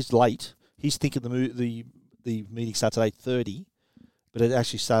 So he's late. He's thinking the meeting starts at 8:30, but it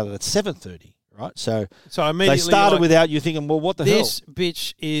actually started at 7:30, right? So immediately they started without you thinking, well, what the hell? This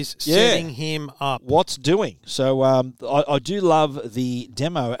bitch is setting him up. What's doing? So I do love the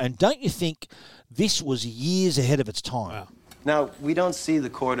demo, and don't you think this was years ahead of its time? Wow. Now, we don't see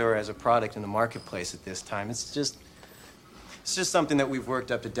the corridor as a product in the marketplace at this time. It's just something that we've worked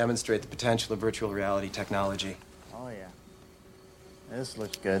up to demonstrate the potential of virtual reality technology. Oh, yeah. This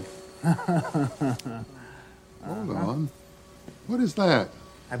looks good. Hold on. What is that?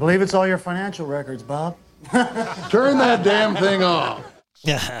 I believe it's all your financial records, Bob. Turn that damn thing off.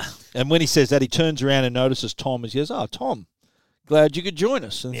 Yeah. And when he says that, he turns around and notices Tom. And he goes, "Oh, Tom, glad you could join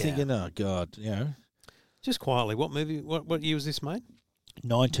us." And thinking, "Oh God, Just quietly, what movie? What year was this made?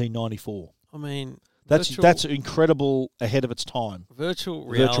 1994. I mean, that's incredible, ahead of its time. Virtual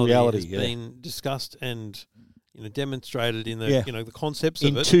reality has been discussed and demonstrated in the the concepts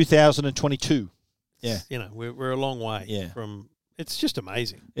of it. In 2022. Yeah. We're a long way from. It's just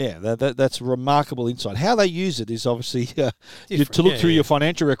amazing. Yeah, that's remarkable insight. How they use it is obviously to look through your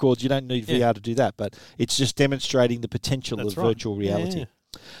financial records. You don't need VR to do that, but it's just demonstrating the potential of virtual reality.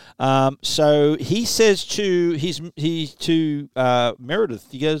 Yeah. So he says to Meredith,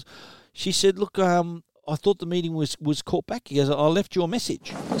 he goes, she said, "Look, I thought the meeting was caught back." He goes, "I left your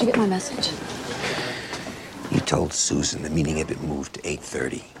message." Did you get my message? You told Susan the meeting had been moved to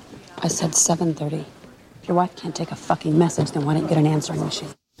 8:30. I said 7:30. If your wife can't take a fucking message, then why don't you get an answering machine?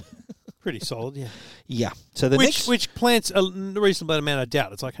 Pretty solid, yeah. Yeah. So which plants a reasonable amount of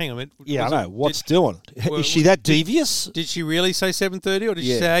doubt. It's like, hang on a minute. Yeah, I know. What's doing? Is she that devious? Did she really say 7:30 or did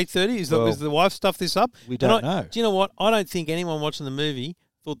she say 8:30? Is the wife stuffed this up? We don't know. Do you know what? I don't think anyone watching the movie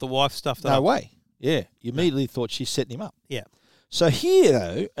thought the wife stuffed it up. No way. Yeah. You immediately thought she's setting him up. Yeah. So here,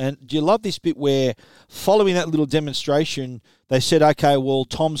 though, and do you love this bit where following that little demonstration, they said, okay, well,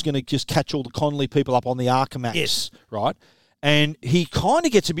 Tom's going to just catch all the Connolly people up on the Arkham right? And he kind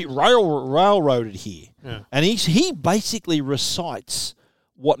of gets a bit railroaded here. Yeah. And he basically recites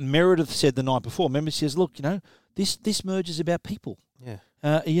what Meredith said the night before. Remember, she says, look, this merge is about people. Yeah.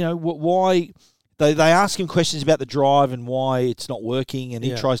 Why... They ask him questions about the drive and why it's not working, and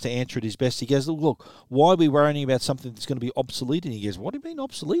he tries to answer it his best. He goes, look, why are we worrying about something that's going to be obsolete? And he goes, what do you mean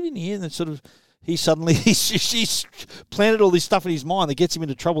obsolete in here? And then sort of she's planted all this stuff in his mind that gets him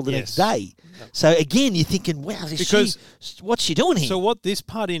into trouble the next day. So again, you're thinking, wow, what's she doing here? So what this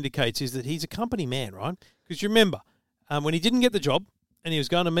part indicates is that he's a company man, right? Because you remember, when he didn't get the job and he was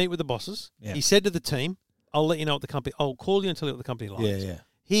going to meet with the bosses, he said to the team, I'll let you know what the company, I'll call you and tell you what the company line is. Yeah.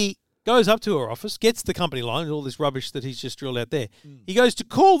 He goes up to her office, gets the company line, all this rubbish that he's just drilled out there. He goes to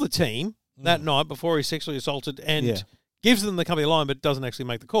call the team that night before he's sexually assaulted and gives them the company line, but doesn't actually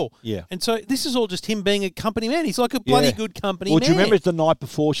make the call. Yeah. And so this is all just him being a company man. He's like a bloody good company man. Well, do you remember the night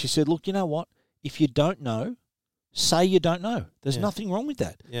before she said, look, you know what? If you don't know, say you don't know. There's nothing wrong with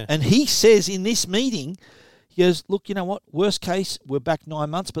that. Yeah. And he says in this meeting, he goes, look, you know what? Worst case, we're back 9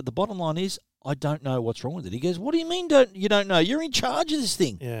 months, but the bottom line is I don't know what's wrong with it. He goes, what do you mean you don't know? You're in charge of this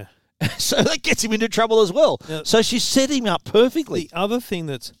thing. Yeah. So that gets him into trouble as well. Now, so she's set him up perfectly. The other thing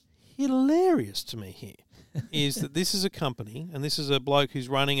that's hilarious to me here is that this is a company and this is a bloke who's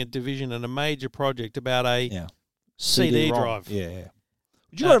running a division and a major project about a CD drive. Yeah.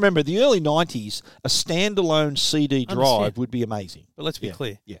 You got to remember, the early 90s, a standalone CD drive would be amazing. But let's be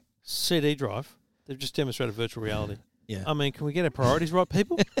clear. Yeah. CD drive, they've just demonstrated virtual reality. Yeah. I mean, can we get our priorities right,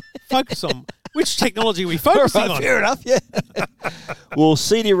 people? Focus on which technology are we focusing on? Fair enough, yeah. Well,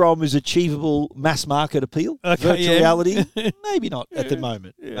 CD-ROM is achievable mass market appeal. Virtual reality, maybe not at the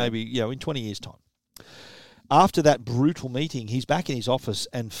moment. Yeah. Maybe, in 20 years' time. After that brutal meeting, he's back in his office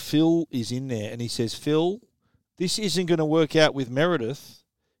and Phil is in there and he says, Phil, this isn't going to work out with Meredith.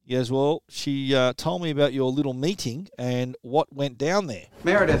 He goes, well, she told me about your little meeting and what went down there.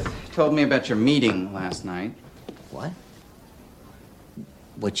 Meredith told me about your meeting last night. What?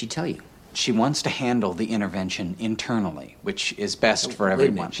 What'd she tell you? She wants to handle the intervention internally, which is best for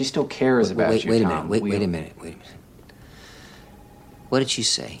everyone. She still cares about you, Tom. Wait a minute. What did she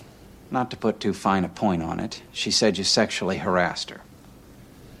say? Not to put too fine a point on it, she said you sexually harassed her.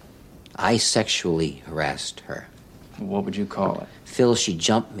 I sexually harassed her. What would you call it? Phil, she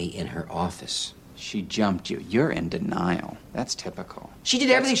jumped me in her office. She jumped you. You're in denial. That's typical. She did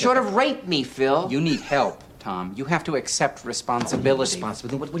everything short of rape me, Phil. You need help, Tom. You have to accept responsibility.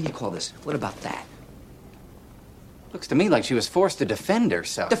 What do you call this? What about that? Looks to me like she was forced to defend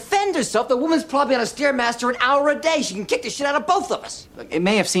herself. Defend herself? The woman's probably on a Stairmaster an hour a day. She can kick the shit out of both of us. Look, it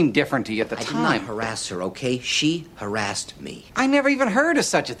may have seemed different to you at the time. I did not harass her, okay? She harassed me. I never even heard of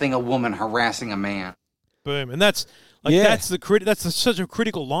such a thing, a woman harassing a man. Boom. And that's, Like that's such a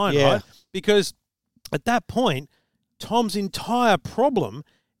critical line, right? Because at that point, Tom's entire problem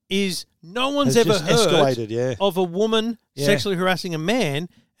is no one's ever heard of a woman sexually harassing a man,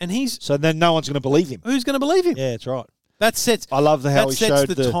 and so then no one's going to believe him. Who's going to believe him? Yeah, that's right. I love how he showed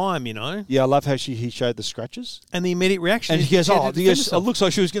the time, you know. Yeah, I love how he showed the scratches and the immediate reaction. And he goes, it looks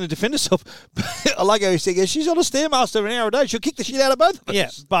like she was going to defend herself. I like how he said, she's on a Stairmaster an hour a day. She'll kick the shit out of both of us. Yeah,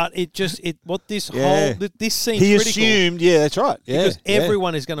 but this scene. He assumed, that's right. Yeah, because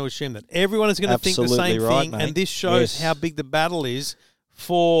everyone is going to assume that. Everyone is going to think the same thing, mate. And this shows how big the battle is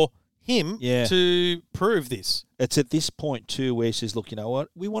for him to prove this. It's at this point too where he says, "Look, you know what?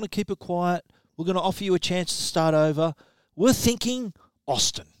 We want to keep it quiet. We're going to offer you a chance to start over. We're thinking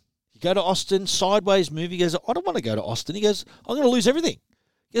Austin. You go to Austin, sideways movie." He goes, "I don't want to go to Austin." He goes, "I'm going to lose everything."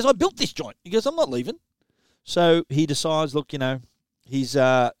 He goes, "I built this joint." He goes, "I'm not leaving." So he decides, look, you know, he's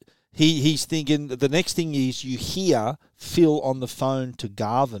thinking the next thing is you hear Phil on the phone to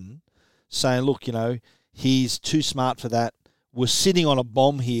Garvin saying, "Look, you know, he's too smart for that. We're sitting on a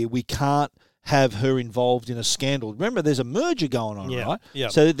bomb here. We can't have her involved in a scandal." Remember, there's a merger going on, right? Yeah.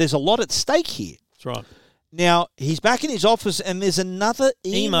 So there's a lot at stake here. That's right. Now, he's back in his office and there's another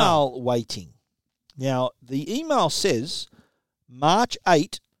email waiting. Now, the email says, March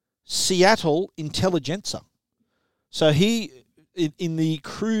 8, Seattle Intelligencer. So he, in the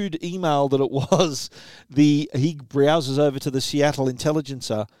crude email that it was, he browses over to the Seattle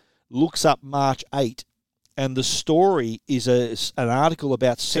Intelligencer, looks up March 8, and the story is an article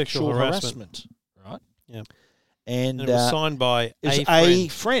about sexual harassment. Right? Yeah. And it was signed by a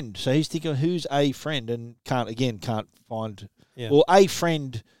friend. So he's thinking, who's a friend? And can't find. Yeah. Well, a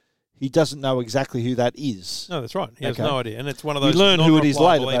friend, he doesn't know exactly who that is. No, that's right. He has no idea. And it's one of those. You learn who it is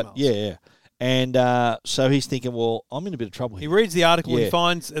later. But yeah. And so he's thinking, well, I'm in a bit of trouble here. He reads the article and he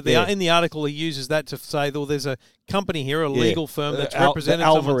finds, in the article, he uses that to say, well, there's a company here, a legal firm that's represented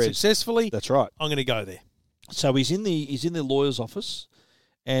someone successfully. That's right. I'm going to go there. So he's in the lawyer's office.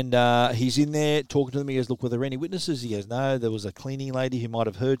 And he's in there talking to them. He goes, look, were there any witnesses? He goes, no, there was a cleaning lady who might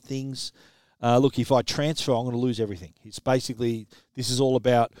have heard things. Look, if I transfer, I'm going to lose everything. It's basically, this is all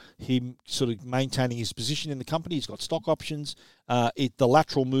about him sort of maintaining his position in the company. He's got stock options. The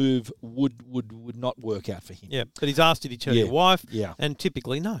lateral move would not work out for him. Yeah, but he's asked, did he tell your wife? Yeah. And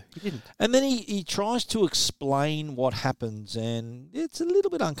typically, no, he didn't. And then he tries to explain what happens, and it's a little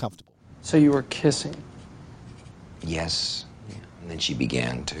bit uncomfortable. So you were kissing? Yes. And then she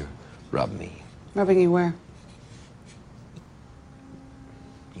began to rub me. Rubbing you where?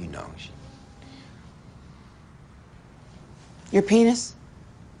 You know. Your penis?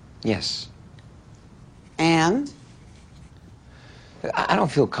 Yes. And? I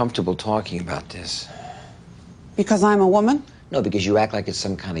don't feel comfortable talking about this. Because I'm a woman? No, because you act like it's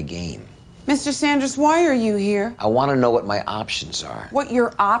some kind of game. Mr. Sanders, why are you here? I want to know what my options are. What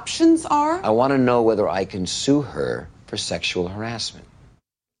your options are? I want to know whether I can sue her for sexual harassment.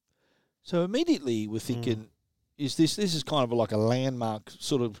 So immediately we're thinking, is this is kind of like a landmark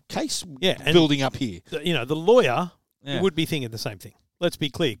sort of case building up here. The lawyer would be thinking the same thing. Let's be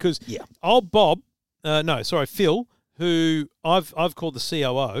clear, because Phil, who I've called the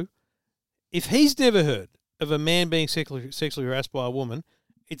COO, if he's never heard of a man being sexually harassed by a woman,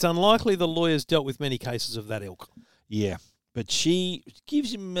 it's unlikely the lawyer's dealt with many cases of that ilk. Yeah, but she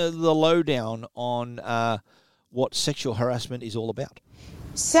gives him the lowdown on what sexual harassment is all about.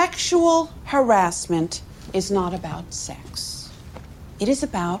 Sexual harassment is not about sex. It is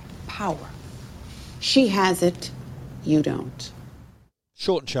about power. She has it, you don't.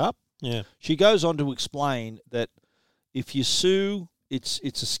 Short and sharp. Yeah. She goes on to explain that if you sue, it's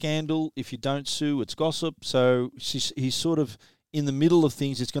a scandal. If you don't sue, it's gossip. So he's sort of in the middle of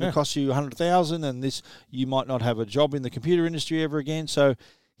things. It's going to cost you $100,000, and this you might not have a job in the computer industry ever again. So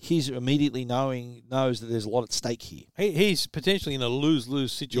he's immediately knows that there's a lot at stake here. He's potentially in a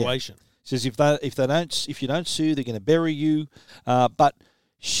lose-lose situation. Yeah. He says if you don't sue, they're going to bury you. But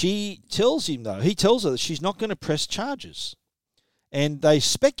he tells her that she's not going to press charges, and they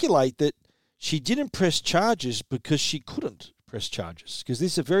speculate that she didn't press charges because she couldn't press charges because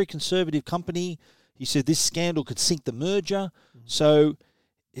this is a very conservative company. He said this scandal could sink the merger. So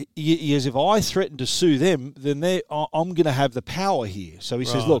he says, if I threaten to sue them, then I'm going to have the power here. So he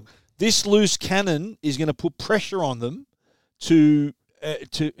says, look, this loose cannon is going to put pressure on them to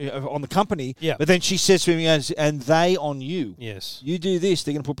on the company. Yeah. But then she says to him, and they on you. Yes. You do this,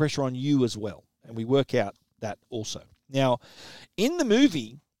 they're going to put pressure on you as well. And we work out that also. Now, in the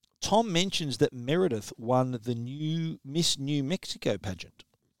movie, Tom mentions that Meredith won the new Miss New Mexico pageant.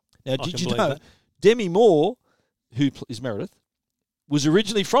 Now, did you know Demi Moore, who is Meredith, was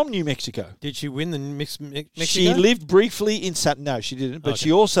originally from New Mexico. Did she win the Mexico? She lived briefly in No, she didn't. But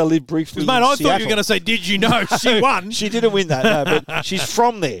she also lived briefly in Seattle. I thought you were going to say, did you know she won? She didn't win that, no, but she's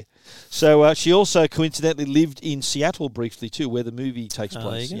from there. So she also coincidentally lived in Seattle briefly too, where the movie takes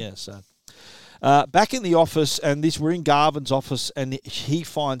place. Yeah, so back in the office, and we're in Garvin's office, and he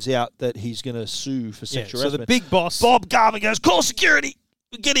finds out that he's going to sue for sexual harassment. So the big boss, Bob Garvin, goes, call security.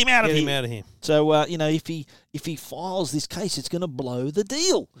 Get him out of here. So if he files this case, it's going to blow the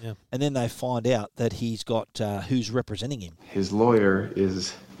deal. Yeah. And then they find out that he's got who's representing him. His lawyer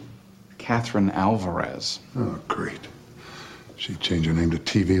is Catherine Alvarez. Oh, great. She'd change her name to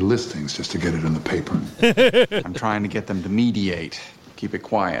TV Listings just to get it in the paper. I'm trying to get them to mediate. Keep it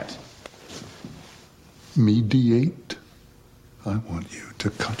quiet. Mediate? I want you to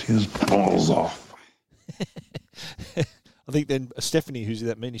cut his balls off. I think then Stephanie, who's in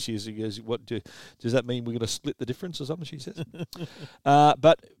that meeting, she goes, "What does that mean? We're going to split the difference or something?" She says.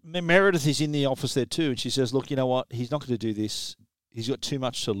 But Meredith is in the office there too, and she says, "Look, you know what? He's not going to do this. He's got too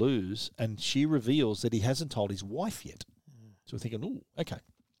much to lose." And she reveals that he hasn't told his wife yet. So we're thinking, "Ooh, okay."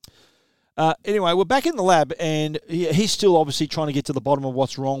 Anyway, we're back in the lab, and he's still obviously trying to get to the bottom of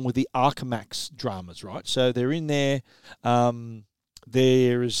what's wrong with the Archemax dramas, right? So they're in there.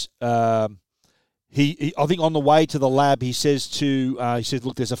 There's. He I think on the way to the lab, he says,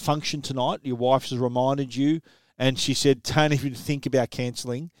 look, there's a function tonight. Your wife has reminded you. And she said, don't even think about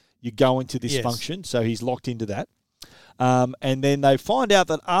cancelling. You go into this function. So he's locked into that. And then they find out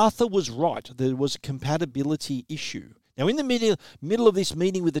that Arthur was right. There was a compatibility issue. Now, in the middle of this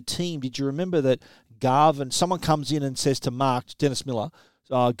meeting with the team, did you remember that Someone comes in and says to Mark, Dennis Miller,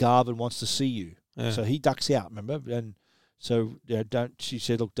 Garvin wants to see you. Yeah. So he ducks out, remember? And so she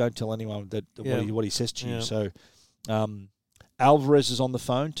said, look, don't tell anyone what he says to you. So Alvarez is on the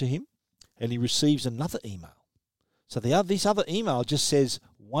phone to him, and he receives another email. So this other email just says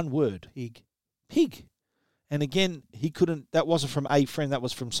one word. Pig. And again, that wasn't from a friend, that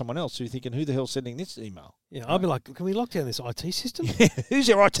was from someone else. So you're thinking, who the hell's sending this email? Yeah, I'd be like, can we lock down this IT system? Yeah, who's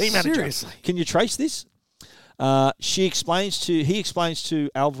your IT manager? Seriously. Can you trace this? He explains to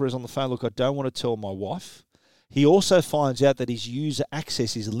Alvarez on the phone, look, I don't want to tell my wife. He also finds out that his user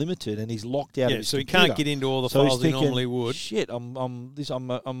access is limited and he's locked out of his computer. He can't get into all the files he normally would. Shit, I'm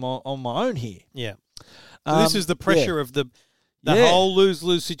on my own here. Yeah. So this is the pressure of the whole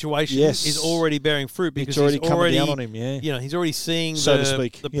lose-lose situation is already bearing fruit because he's already coming down on him. Yeah, he's already seeing so to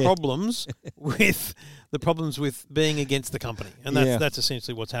speak the problems with being against the company, and that's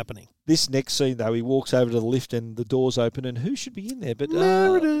essentially what's happening. This next scene, though, he walks over to the lift and the door's open, and who should be in there? But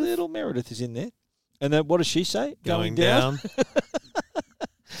little Meredith is in there. And then what does she say? Going down.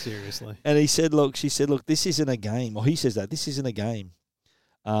 Seriously. And she said, look, this isn't a game. Or he says that, this isn't a game.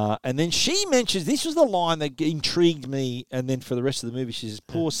 And then she mentions, this was the line that intrigued me, and then for the rest of the movie, she says,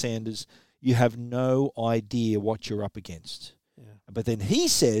 poor Sanders, you have no idea what you're up against. Yeah. But then he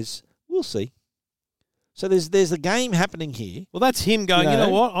says, we'll see. So there's a game happening here. Well, that's him going, you know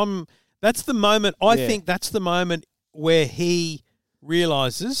what? That's the moment, I think that's the moment where he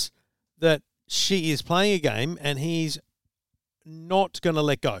realises that she is playing a game and he's not going to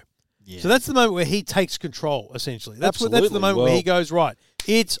let go. Yeah. So that's the moment where he takes control, essentially. That's the moment where he goes, right,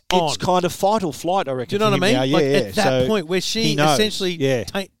 it's on. It's kind of fight or flight, I reckon. Do you know what I mean? Now. At that point where she essentially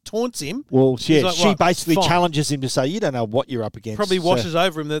taunts him. Well, she basically challenges him to say, you don't know what you're up against. Probably washes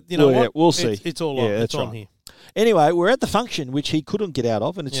over him that, you know what? Yeah, we'll see. It's all on. It's on here. Anyway, we're at the function, which he couldn't get out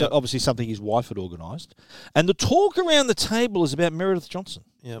of, and it's obviously something his wife had organised. And the talk around the table is about Meredith Johnson.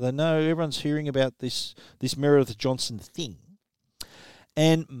 Yep. They know everyone's hearing about this Meredith Johnson thing.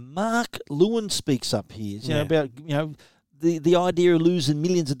 And Mark Lewin speaks up here, about the idea of losing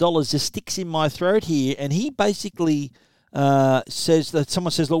millions of dollars just sticks in my throat here, and he basically says that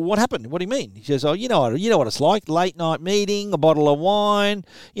someone says, "Look, what happened? What do you mean?" He says, "Oh, you know what it's like: late night meeting, a bottle of wine.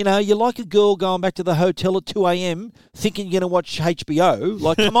 You're like a girl going back to the hotel at 2 a.m. thinking you're going to watch HBO.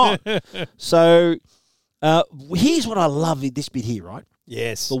 Like, come on." So here's what I love in this bit here, right?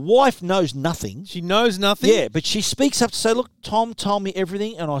 Yes. The wife knows nothing. She knows nothing? Yeah, but she speaks up to say, look, Tom told me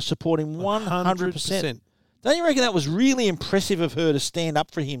everything and I support him 100%. Don't you reckon that was really impressive of her to stand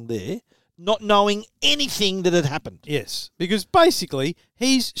up for him there, not knowing anything that had happened? Yes, because basically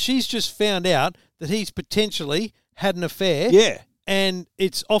she's just found out that he's potentially had an affair. Yeah. And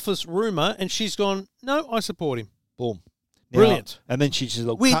it's office rumour, and she's gone, no, I support him. Boom. Brilliant. And then she says,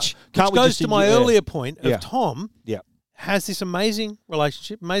 look, which goes to my earlier point of Tom. Yeah. Has this amazing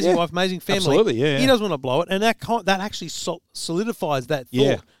relationship, amazing wife, amazing family. Absolutely, yeah. He doesn't want to blow it, and that actually solidifies that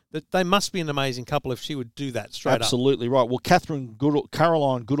thought that they must be an amazing couple if she would do that straight up. Absolutely right. Well,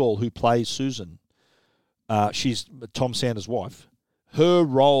 Caroline Goodall, who plays Susan, she's Tom Sanders' wife. her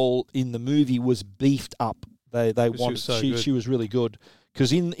role in the movie was beefed up. They wanted she was really good.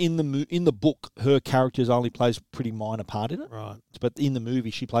 Because in the book, her character only plays a pretty minor part in it. Right. But in the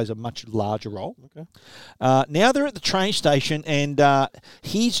movie, she plays a much larger role. Okay. Now they're at the train station, and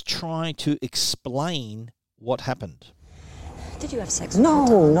he's trying to explain what happened. Did you have sex? No.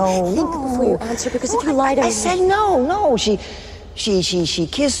 Think before you answer, because if you lie to me... I said no. She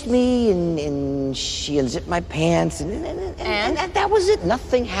kissed me and she unzipped my pants and that was it.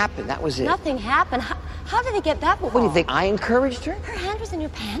 Nothing happened. That was it. Nothing happened? How did it get that far? What do you think? I encouraged her? Her hand was in your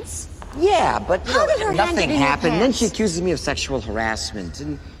pants? Yeah, but How did her hand nothing get in your happened. pants? Then she accuses me of sexual harassment.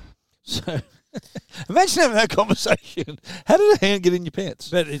 And So imagine having that conversation. How did a hand get in your pants?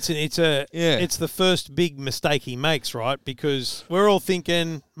 But it's the first big mistake he makes, right? Because we're all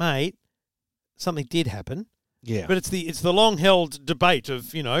thinking, mate, something did happen. Yeah. But it's the long held debate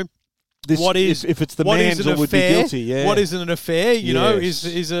of, This, what is if it's the what man's is an that would be affair? guilty? Yeah. What is an affair? Yes.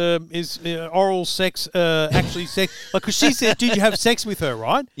 Is oral sex actually sex? Like, because she says, "Did you have sex with her?"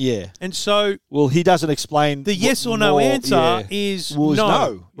 Right? Yeah. And so, well, he doesn't explain. The yes or no answer is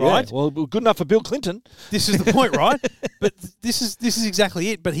no. Right? Yeah. Well, good enough for Bill Clinton. This is the point, right? But this is exactly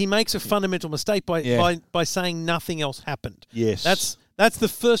it. But he makes a fundamental mistake by saying nothing else happened. Yes. That's the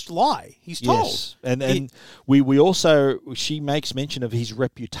first lie he's told. Yes. And we also, she makes mention of his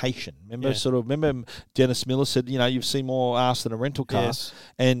reputation. Remember Dennis Miller said, you've seen more ass than a rental car. Yes.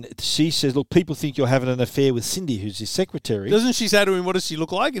 And she says, look, people think you're having an affair with Cindy, who's his secretary. Doesn't she say to him, what does she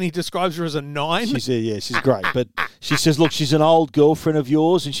look like? And he describes her as a 9. She's great. But she says, look, she's an old girlfriend of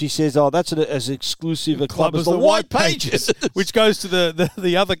yours. And she says, oh, that's as exclusive a club as the White Pages. Which goes to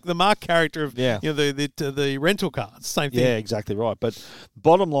the Mark character of the rental car. It's the same thing. Yeah, exactly right. But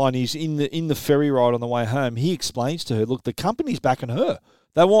bottom line is, in the ferry ride on the way home, he explains to her, look, the company's backing her.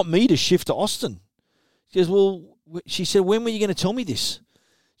 They want me to shift to Austin. She said, when were you going to tell me this?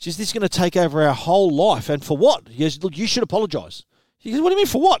 She says, this is going to take over our whole life. And for what? He goes, look, you should apologise. She goes, what do you mean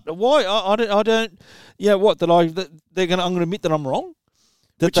for what? Why? I don't, what? I'm going to admit that I'm wrong?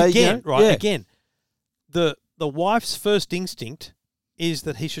 Again, the wife's first instinct is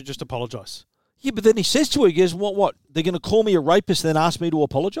that he should just apologise. Yeah, but then he says to her, he goes, what? They're going to call me a rapist and then ask me to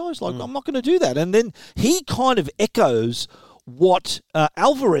apologise? Like, I'm not going to do that. And then he kind of echoes what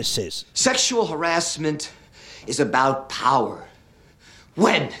Alvarez says. Sexual harassment is about power.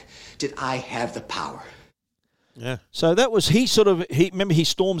 When did I have the power? Yeah. So that was, remember he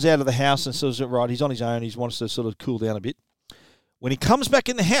storms out of the house and says, right, he's on his own, he wants to sort of cool down a bit. When he comes back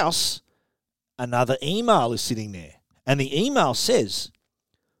in the house, another email is sitting there. And the email says...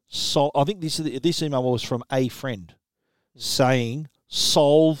 So I think this email was from a friend saying,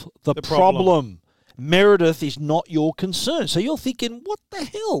 solve the problem. Meredith is not your concern. So you're thinking, what the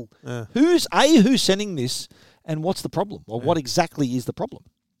hell? Yeah. Who's sending this and what's the problem? Or what exactly is the problem?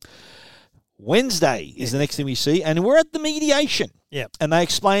 Wednesday is the next thing we see, and we're at the mediation. Yeah, and they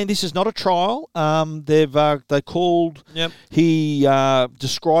explain this is not a trial. They called. Yep. He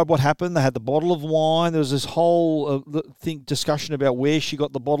described what happened. They had the bottle of wine. There was this whole discussion about where she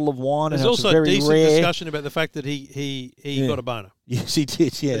got the bottle of wine. There's and also very a decent rare discussion about the fact that he got a boner. Yes, he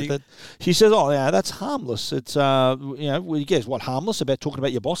did. Yeah, but she says, "Oh, yeah, that's harmless. It's you guess what harmless about talking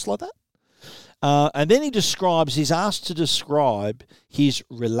about your boss like that." And then he's asked to describe his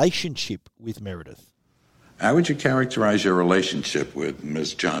relationship with Meredith. How would you characterize your relationship with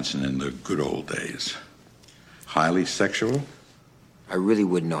Miss Johnson in the good old days? Highly sexual? I really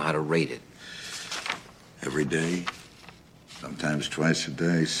wouldn't know how to rate it. Every day? Sometimes twice a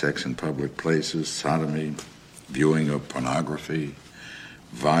day, sex in public places, sodomy, viewing of pornography,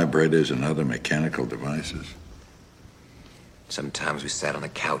 vibrators and other mechanical devices. Sometimes we sat on the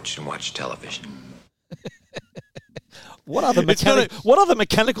couch and watched television. What other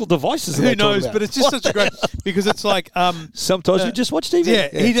mechanical devices are Who they talking knows? about? But it's just such a great... Because it's like... sometimes we just watch TV.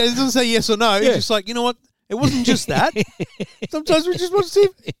 Yeah, he doesn't say yes or no. He's just like, you know what? It wasn't just that. Sometimes we just watch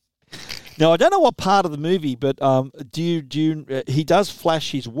TV. Now, I don't know what part of the movie, but he does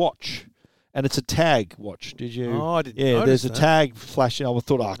flash his watch, and it's a tag watch. Did you? Oh, I didn't Yeah, notice there's a that. tag flashing. I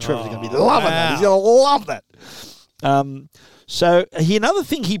thought, Trevor's going to be loving that. He's going to love that. So another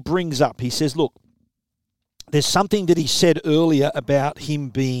thing he brings up, he says, look, there's something that he said earlier about him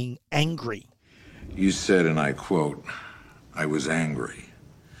being angry. You said, and I quote, I was angry.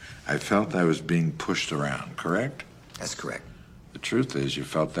 I felt I was being pushed around, correct? That's correct. The truth is you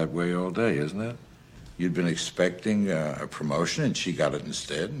felt that way all day, isn't it? You'd been expecting a promotion and she got it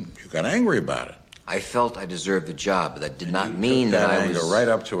instead, and you got angry about it. I felt I deserved the job, but that did not You mean took that I anger was... right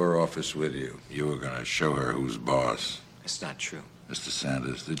up to her office with you. You were going to show her who's boss. It's not true. Mr.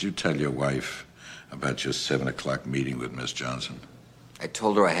 Sanders, did you tell your wife about your 7 o'clock meeting with Miss Johnson? I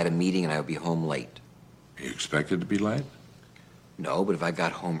told her I had a meeting and I would be home late. You expected to be late? No, but if I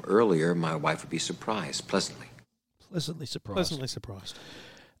got home earlier, my wife would be surprised, pleasantly. Pleasantly surprised. Pleasantly surprised.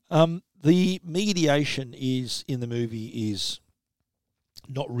 The mediation in the movie is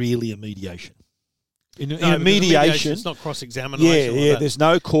not really a mediation. In a mediation, it's not cross-examination. Yeah. There's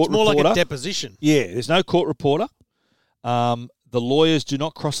no court reporter. It's more like a deposition. Yeah, there's no court reporter. The lawyers do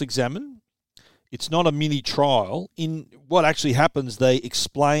not cross-examine. It's not a mini trial. In what actually happens, they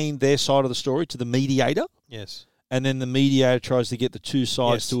explain their side of the story to the mediator. Yes. And then the mediator tries to get the two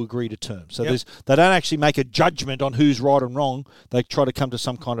sides to agree to terms. So they don't actually make a judgment on who's right and wrong. They try to come to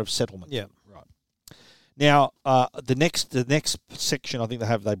some kind of settlement. Yeah. Right. Now, the next section, I think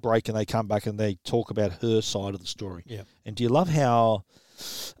they break and they come back and they talk about her side of the story. Yeah. And do you love how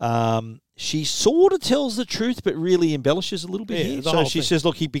she sort of tells the truth but really embellishes a little bit here? So she says,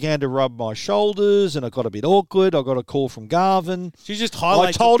 look, he began to rub my shoulders and I got a bit awkward. I got a call from Garvin. She just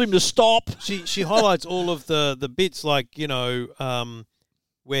highlights... I told him to stop. She highlights all of the bits like,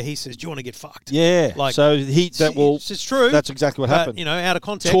 where he says, do you want to get fucked? Yeah. Like, so it's true. That's exactly what happened. Out of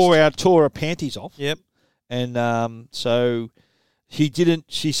context. Tore her panties off. Yep. And so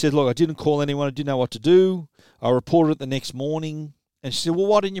she said, look, I didn't call anyone. I didn't know what to do. I reported it the next morning. And she said, well,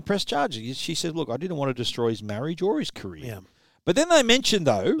 why didn't you press charges? She said, look, I didn't want to destroy his marriage or his career. Yeah. But then they mentioned,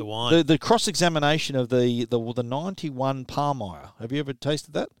 though, the wine. The cross-examination of the 91 Palmyre. Have you ever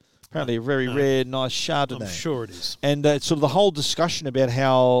tasted that? Apparently a very rare, nice Chardonnay. I'm sure it is. And sort of the whole discussion about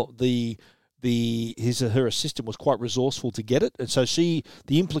how her assistant was quite resourceful to get it. And so the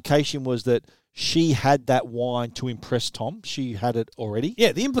implication was that she had that wine to impress Tom. She had it already.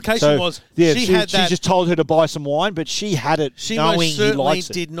 Yeah, the implication was she just told her to buy some wine, but she had it knowing he likes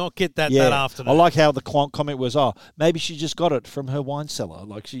it. She did not get that afternoon. I like how the comment was, maybe she just got it from her wine cellar,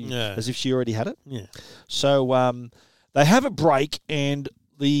 as if she already had it. Yeah. So they have a break, and at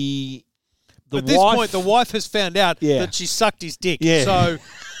this point, the wife has found out that she sucked his dick. Yeah. So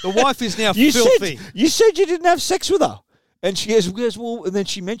the wife is now filthy. You said you didn't have sex with her. And she goes, well, and then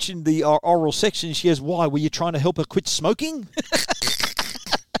she mentioned the oral sex, and she goes, why? Were you trying to help her quit smoking?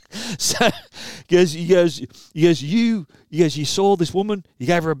 So you saw this woman, you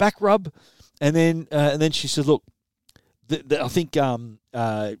gave her a back rub, and then she said, look, I think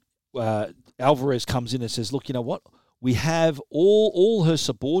Alvarez comes in and says, look, you know what? We have all her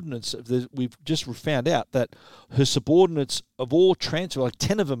subordinates. We've just found out that her subordinates have all transferred, like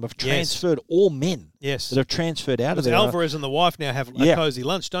 10 of them have transferred, all men. Yes. That have transferred out of there. Alvarez and the wife now have a cozy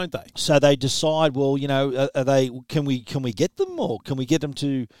lunch, don't they? So they decide, well, can we get them, or can we get them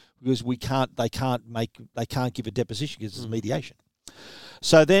to, because they can't give a deposition because it's mediation.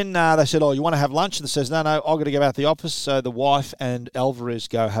 So then they said, you want to have lunch? And they says, no, I've got to go out to the office. So the wife and Alvarez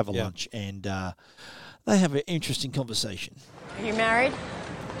go have a lunch, and they have an interesting conversation. Are you married?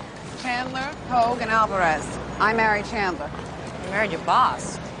 Chandler, Hogue, and Alvarez. I married Chandler. You married your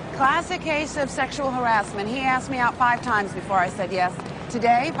boss. Classic case of sexual harassment. He asked me out 5 times before I said yes.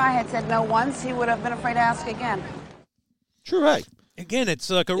 Today, if I had said no once, he would have been afraid to ask again. True, right? Again,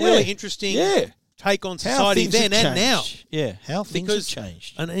 it's like a really interesting take on society then and now. Yeah, how things have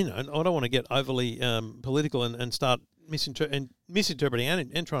changed. And I don't want to get overly political and start misinterpreting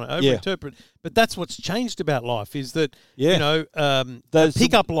and trying to overinterpret, but that's what's changed about life is that the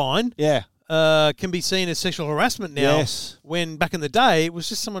pickup line can be seen as sexual harassment now. Yes. When back in the day it was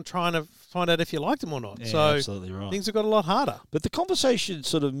just someone trying to find out if you liked them or not. Yeah, so absolutely right. Things have got a lot harder. But the conversation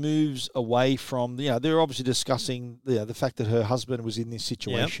sort of moves away from they're obviously discussing the fact that her husband was in this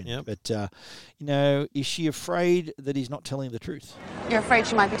situation. Yep. But is she afraid that he's not telling the truth? You're afraid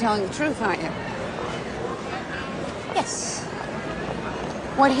she might be telling the truth, aren't you? Yes.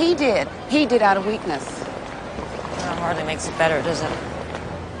 What he did out of weakness. That hardly makes it better, does it?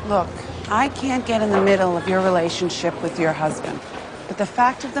 Look, I can't get in the middle of your relationship with your husband. But the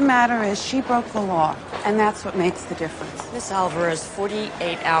fact of the matter is she broke the law, and that's what makes the difference. Miss Alvarez,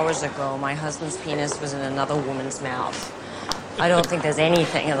 48 hours ago, my husband's penis was in another woman's mouth. I don't think there's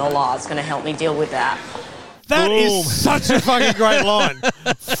anything in the law that's going to help me deal with that. That is such a fucking great line.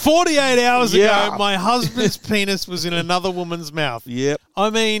 48 hours ago, my husband's penis was in another woman's mouth. Yep. I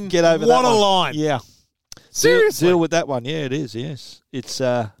mean, get over what that a one. line. Yeah. Seriously. Deal with that one. Yeah, it is, yes. It's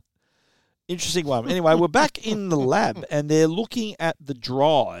interesting one. Anyway, we're back in the lab, and they're looking at the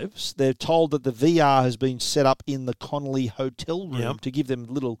drives. They're told that the VR has been set up in the Connolly hotel room to give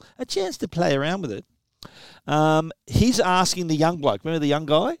them a chance to play around with it. He's asking the young bloke, remember the young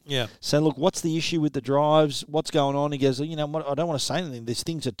guy? Yeah. Saying, look, what's the issue with the drives? What's going on? He goes, what? I don't want to say anything. These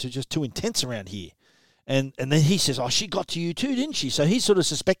things are just too intense around here. And then he says, she got to you too, didn't she? So he's sort of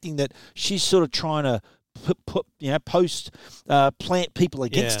suspecting that she's sort of trying to plant people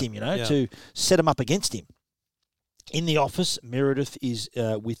against him, to set him up against him. In the office, Meredith is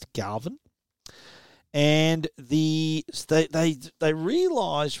with Garvin, and they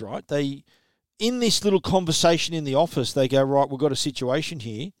realise, right? In this little conversation in the office, they go, right, we've got a situation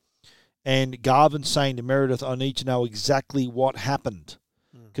here, and Garvin's saying to Meredith, I need to know exactly what happened.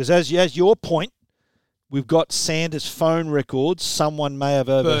 Because as your point, we've got Sanders' phone records. Someone may have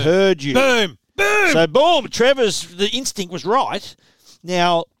overheard you. Boom! So, boom, the instinct was right.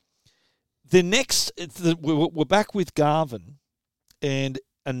 Now, we're back with Garvin and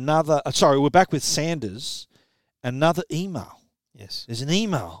we're back with Sanders, another email. Yes. There's an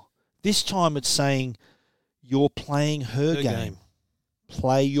email. This time it's saying, you're playing her game.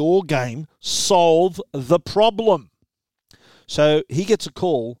 Play your game. Solve the problem. So he gets a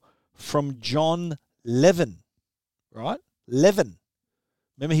call from John Levin, right? Levin.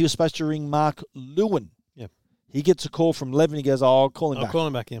 Remember, he was supposed to ring Mark Lewin. Yeah. He gets a call from Levin. He goes, I'll call him back. I'll call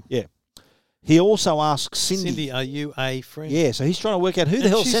him back, yeah. Yeah. He also asks Cindy. Cindy, are you a friend? Yeah, so he's trying to work out who the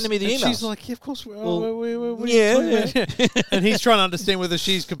hell is sending me the emails. She's like, yeah, of course. Yeah. And he's trying to understand whether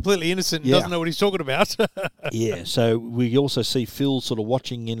she's completely innocent and doesn't know what he's talking about. Yeah, so we also see Phil sort of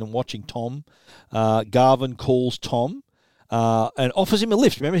watching Tom. Garvin calls Tom and offers him a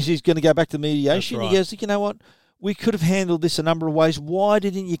lift. Remember, he's going to go back to mediation. Right. He goes, you know what? We could have handled this a number of ways. Why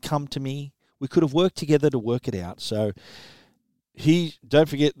didn't you come to me? We could have worked together to work it out. So don't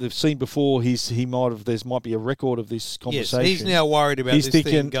forget, they've seen before. There might be a record of this conversation. Yes, he's now worried about this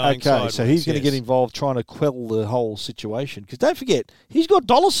thing going sideways. So he's going to get involved trying to quell the whole situation. Because don't forget, he's got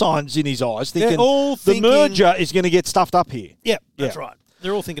dollar signs in his eyes, thinking the merger is going to get stuffed up here. Yep, that's right.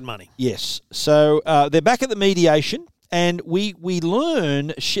 They're all thinking money. Yes. So they're back at the mediation. And we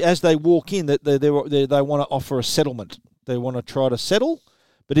learn as they walk in that they want to offer a settlement. They want to try to settle.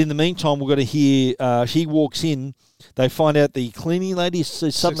 But in the meantime, we're going to hear she walks in. They find out the cleaning lady is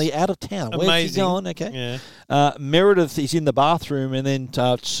suddenly out of town. Amazing. Where's she going? Okay. Yeah. Meredith is in the bathroom, and then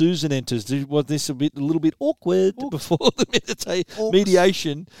Susan enters. Was this a little bit awkward before the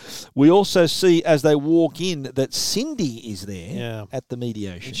mediation? We also see as they walk in that Cindy is there at the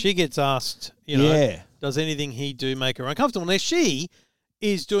mediation. And she gets asked, does anything he do make her uncomfortable? Now, she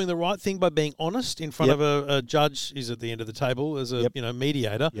is doing the right thing by being honest in front of a judge who's at the end of the table as a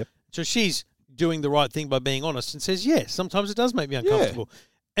mediator. Yep. So she's doing the right thing by being honest and says, yes, sometimes it does make me uncomfortable.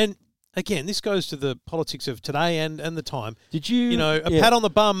 Yeah. And again, this goes to the politics of today and the time. Did you... a pat on the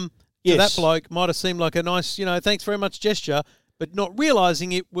bum to that bloke might have seemed like a nice, thanks very much gesture, but not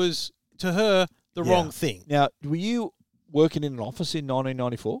realising it was, to her, the wrong thing. Now, were you working in an office in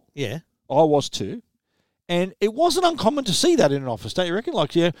 1994? Yeah. I was too. And it wasn't uncommon to see that in an office, don't you reckon?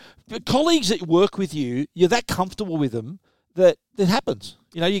 Like, colleagues that work with you, you're that comfortable with them that it happens.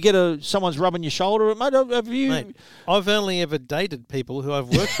 You get someone's rubbing your shoulder. Mate, have you? Mate, I've only ever dated people who I've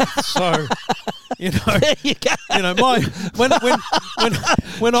worked with, so there you go.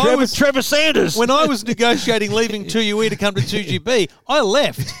 When I was Trevor Sanders, when I was negotiating leaving 2UE to come to 2GB, I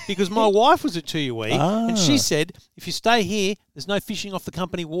left because my wife was at 2UE, and she said, if you stay here, there's no fishing off the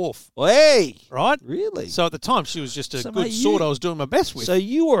company wharf. Hey, right? Really? So at the time, she was just a good sort I was doing my best with. So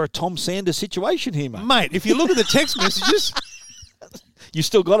you were a Tom Sanders situation here, mate. Mate, if you look at the text messages. You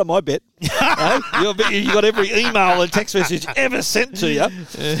still got them, I bet. You got every email and text message ever sent to you.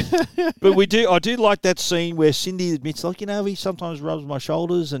 But I do like that scene where Cindy admits, he sometimes rubs my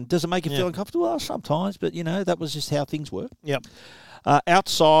shoulders and does it make you feel uncomfortable? Well, sometimes, but that was just how things were. Yep.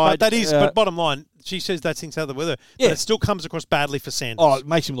 Outside, but bottom line, she says that thing's out of the weather. Yeah. But it still comes across badly for Sanders. Oh, it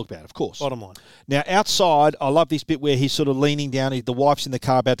makes him look bad, of course. Bottom line. Now, outside, I love this bit where he's sort of leaning down. The wife's in the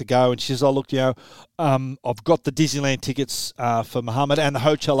car about to go, and she says, look, I've got the Disneyland tickets for Muhammad and the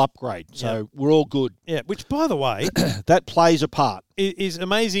hotel upgrade. So we're all good. Yeah, which, by the way... that plays a part. It is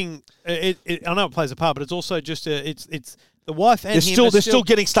amazing. I know it plays a part, but it's also just it's the wife and they're still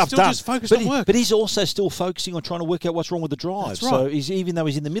getting stuff done. Just focused on work. But he's also still focusing on trying to work out what's wrong with the drive. That's right. So even though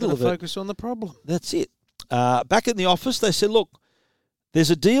he's in the middle of it... focus on the problem. That's it. Back in the office, they said, look, there's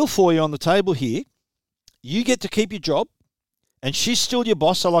a deal for you on the table here. You get to keep your job, and she's still your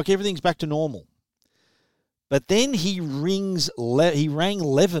boss, so everything's back to normal. But then he rang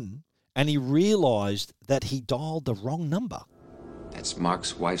Levin, and he realised that he dialed the wrong number. That's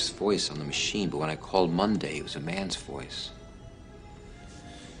Mark's wife's voice on the machine, but when I called Monday, it was a man's voice.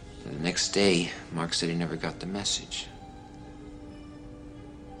 And the next day, Mark said he never got the message.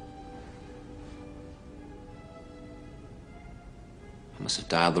 I must have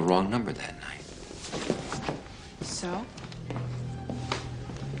dialed the wrong number that night. So?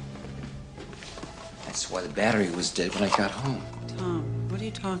 That's why the battery was dead when I got home. Tom, what are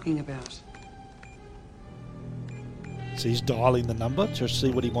you talking about? So he's dialing the number to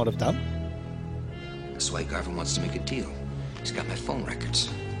see what he might have done. This white Garvin wants to make a deal. He's got my phone records.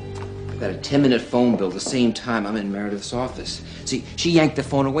 I've got a 10-minute phone bill the same time I'm in Meredith's office. See, she yanked the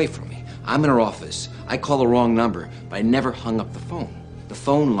phone away from me. I'm in her office. I call the wrong number, but I never hung up the phone. The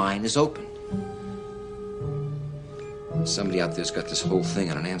phone line is open. Somebody out there's got this whole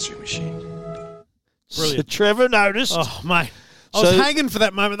thing on an answering machine. Brilliant. So Trevor noticed. Oh, mate. I was hanging for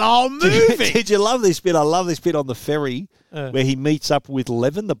that moment the whole movie. Did you love this bit? I love this bit on the ferry where he meets up with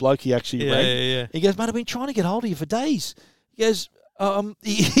Levin, the bloke he actually rang. Yeah. He goes, mate, I've been trying to get hold of you for days. He goes,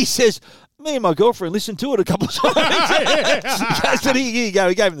 he says, me and my girlfriend listened to it a couple of times. Here you go.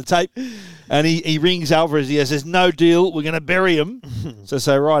 He gave him the tape. And he rings Alvarez. He says, no deal. We're going to bury him.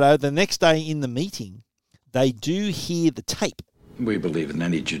 So righto. The next day in the meeting, they do hear the tape. We believe in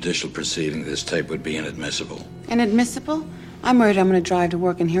any judicial proceeding, this tape would be inadmissible. Inadmissible? I'm worried I'm going to drive to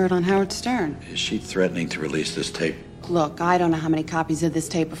work and hear it on Howard Stern. Is she threatening to release this tape? Look, I don't know how many copies of this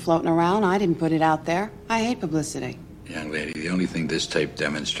tape are floating around. I didn't put it out there. I hate publicity. Young lady, the only thing this tape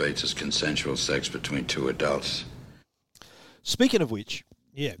demonstrates is consensual sex between two adults. Speaking of which,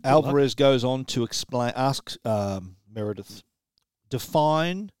 Alvarez goes on to ask Meredith,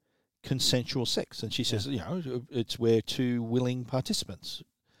 define consensual sex. And she says, it's where two willing participants.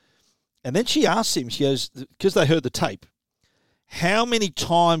 And then she asks him, she goes, because they heard the tape, how many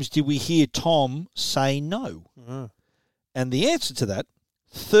times did we hear Tom say no? And the answer to that,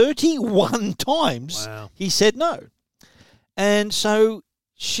 31 times he said no. And so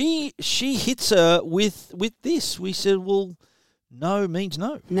she hits her with this. We said, well, no means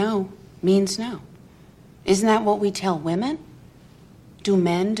no. No means no. Isn't that what we tell women? Do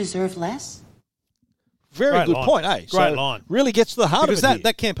men deserve less? Very Great good line. point, eh? Great line. Really gets to the heart because of it.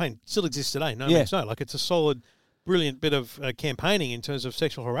 that campaign still exists today. No means no. Like, it's a solid, brilliant bit of campaigning in terms of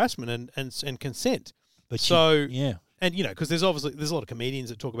sexual harassment and consent. But and because there's a lot of comedians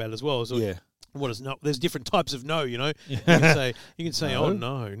that talk about it as well. So what is no? There's different types of no. You can say No. oh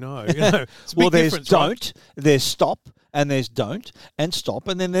no. It's a big there's difference, don't, right? there's stop, and there's don't, and stop,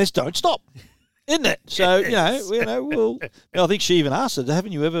 and then there's don't stop. Isn't it? So, I think she even asked her,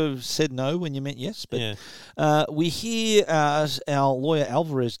 haven't you ever said no when you meant yes? But we hear our lawyer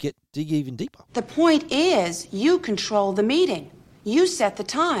Alvarez dig even deeper. The point is, you control the meeting. You set the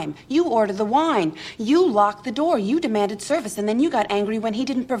time. You order the wine. You locked the door. You demanded service, and then you got angry when he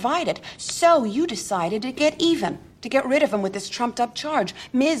didn't provide it. So you decided to get even, to get rid of him with this trumped-up charge.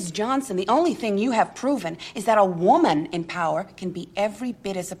 Ms. Johnson, the only thing you have proven is that a woman in power can be every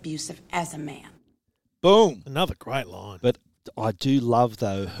bit as abusive as a man. Boom. Another great line. But I do love,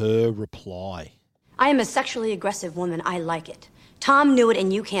 though, her reply. I am a sexually aggressive woman. I like it. Tom knew it,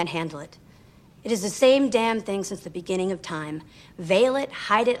 and you can't handle it. It is the same damn thing since the beginning of time. Veil it,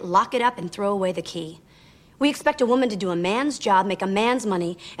 hide it, lock it up, and throw away the key. We expect a woman to do a man's job, make a man's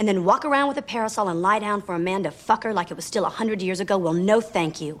money, and then walk around with a parasol and lie down for a man to fuck her like it was still 100 years ago. Well, no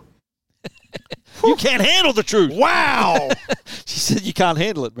thank you. You can't handle the truth. Wow. She said you can't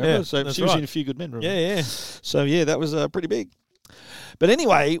handle it, remember? Yeah, So that's she was right. in A Few Good Men, remember? Yeah. So, that was pretty big. But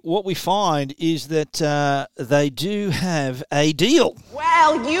anyway, what we find is that they do have a deal.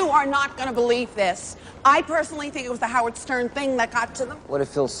 Well, you are not going to believe this. I personally think it was the Howard Stern thing that got to them. What did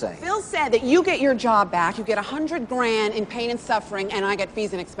Phil say? Phil said that you get your job back, you get $100,000 in pain and suffering, and I get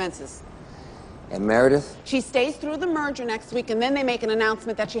fees and expenses. And Meredith? She stays through the merger next week, and then they make an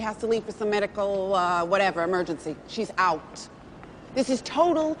announcement that she has to leave for some medical, emergency. She's out. This is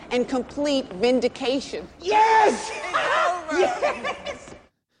total and complete vindication. Yes! Yes!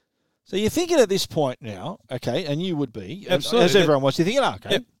 So you're thinking at this point now, okay, and you would be, Absolutely. as everyone was, you're thinking,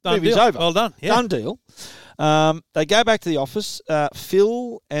 okay, done movie's deal. over. Well done. Yeah. Done deal. They go back to the office.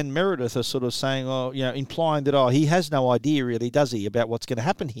 Phil and Meredith are sort of saying, implying that, he has no idea really, does he, about what's going to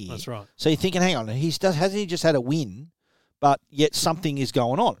happen here. That's right. So you're thinking, hang on, hasn't he just had a win, but yet something is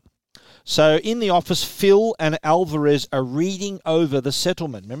going on? So in the office, Phil and Alvarez are reading over the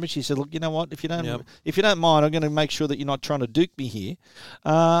settlement. Remember, she said, "Look, you know what? If you don't mind, I'm going to make sure that you're not trying to duke me here."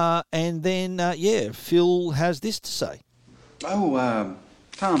 And then, Phil has this to say. Oh,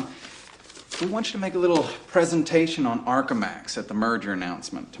 Tom, we want you to make a little presentation on Archemax at the merger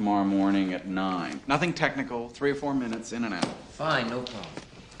announcement tomorrow morning at 9. Nothing technical, 3 or 4 minutes, in and out. Fine, no problem.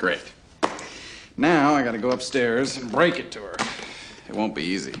 Great. Now I got to go upstairs and break it to her. It won't be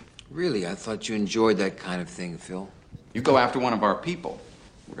easy. Really, I thought you enjoyed that kind of thing, Phil. You go after one of our people.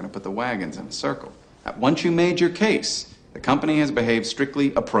 We're going to put the wagons in a circle. Once you made your case, the company has behaved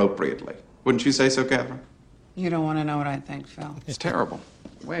strictly appropriately. Wouldn't you say so, Catherine? You don't want to know what I think, Phil. It's terrible.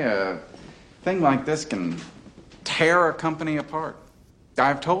 The way a thing like this can tear a company apart.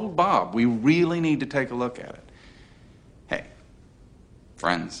 I've told Bob we really need to take a look at it.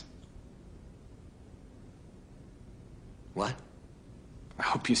 Friends. What? I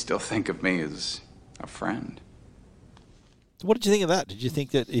hope you still think of me as a friend. What did you think of that? Did you think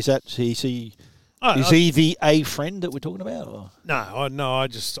that is he the a friend that we're talking about? Or? No, I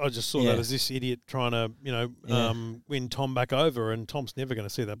just saw that as this idiot trying to win Tom back over, and Tom's never going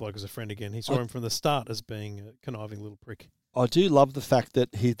to see that bloke as a friend again. He saw him from the start as being a conniving little prick. I do love the fact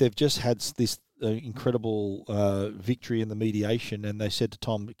that they've just had this incredible victory in the mediation, and they said to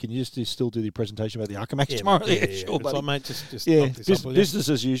Tom, "Can you just still do the presentation about the Arkham Act tomorrow?" Sure, buddy. So, mate, just knock this up, business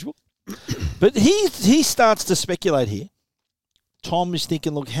as usual. But he starts to speculate here. Tom is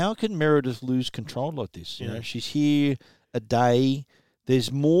thinking, look, how can Meredith lose control like this? You know, she's here a day.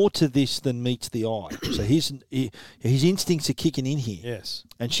 There's more to this than meets the eye. So his instincts are kicking in here. Yes.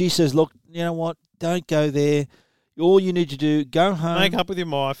 And she says, look, you know what? Don't go there. All you need to do, go home. Make up with your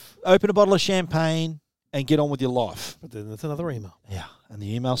wife. Open a bottle of champagne and get on with your life. But then there's another email. Yeah. And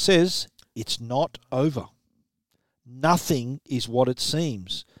the email says, it's not over. Nothing is what it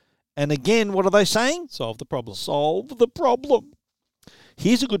seems. And again, what are they saying? Solve the problem. Solve the problem.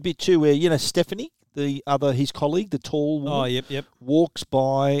 Here's a good bit too where, Stephanie, his colleague, the tall woman, walks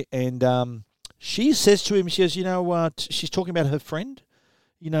by and she says to him, she goes, she's talking about her friend,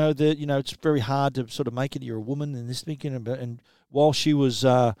 it's very hard to sort of make it. You're a woman and this thinking about, and while she was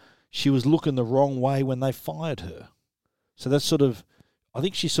looking the wrong way when they fired her. So that's sort of, I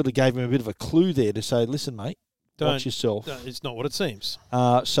think she sort of gave him a bit of a clue there to say, listen, mate, watch yourself. It's not what it seems.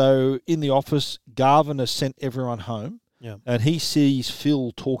 So in the office, Garvin has sent everyone home. Yeah. And he sees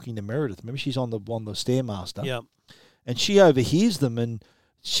Phil talking to Meredith. Remember, she's on the Stairmaster. Yeah. And she overhears them, and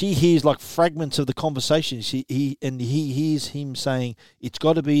she hears like fragments of the conversation. He hears him saying, it's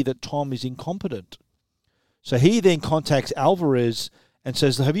got to be that Tom is incompetent. So he then contacts Alvarez and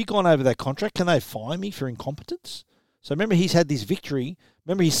says, have you gone over that contract? Can they fine me for incompetence? So remember, he's had this victory.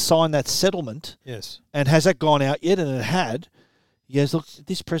 Remember, he signed that settlement. Yes. And has that gone out yet? And it had. He goes, look,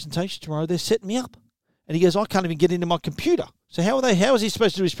 this presentation tomorrow, they're setting me up. And he goes, I can't even get into my computer. So how is he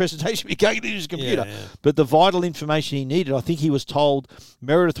supposed to do his presentation if he can't get into his computer? Yeah. But the vital information he needed, I think he was told,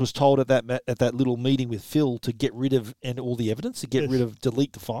 Meredith was told at that little meeting with Phil to get rid of all the evidence,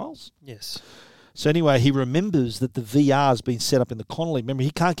 delete the files. Yes. So anyway, he remembers that the VR's been set up in the Connolly. Remember,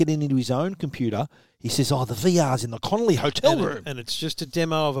 he can't get into his own computer. He says, the VR's in the Connolly hotel room. And it's just a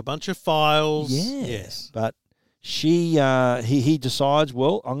demo of a bunch of files. Yeah. Yes. But he decides,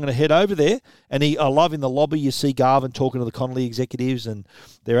 well, I'm going to head over there. And I love in the lobby, you see Garvin talking to the Connolly executives and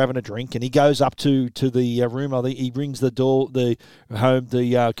they're having a drink. And he goes up to the room. I think he rings the door,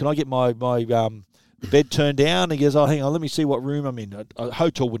 can I get my bed turned down? He goes, hang on, let me see what room I'm in. A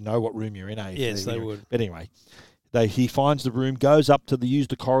hotel would know what room you're in, eh? Yes, they would. But anyway, he finds the room, goes up to use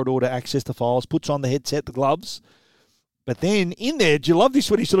the corridor to access the files, puts on the headset, the gloves. But then in there, do you love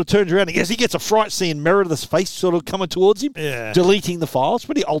this when he sort of turns around and he gets a fright seeing Meredith's face sort of coming towards him, deleting the files.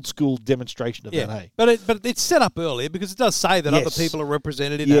 Pretty old school demonstration of that, hey? But it's set up earlier because it does say that other people are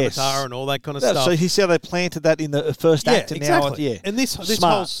represented in Avatar and all that kind of stuff. So he said they planted that in the first act. And exactly. Now, and this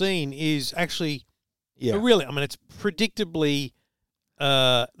whole scene is actually really, it's predictably...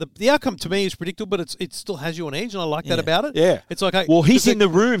 the outcome to me is predictable, but it still has you on edge, and I like that about it. Yeah, it's like he's in the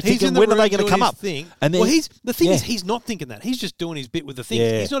room thinking, when are they going to come up? And then, the thing is, he's not thinking that. He's just doing his bit with the thing.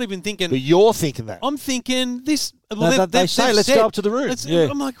 Yeah. He's not even thinking. But you're thinking that. I'm thinking this. Well, they say, let's go up to the room.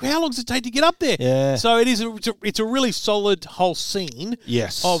 I'm like, how long does it take to get up there? Yeah. So it's a really solid whole scene.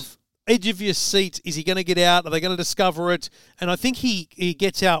 Yes. Of edge of your seat. Is he going to get out? Are they going to discover it? And I think he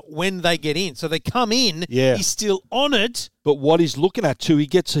gets out when they get in. So they come in. Yeah. He's still on it. But what he's looking at too, he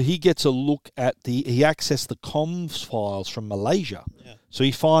gets a look at he accessed the comms files from Malaysia. Yeah. So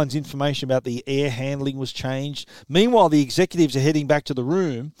he finds information about the air handling was changed. Meanwhile, the executives are heading back to the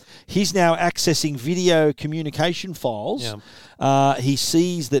room. He's now accessing video communication files. Yeah. He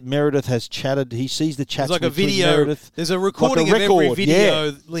sees that Meredith has chatted. He sees the chats like between a video. Meredith. There's a recording of every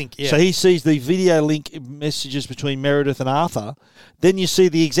video link. Yeah. So he sees the video link messages between Meredith and Arthur. Then you see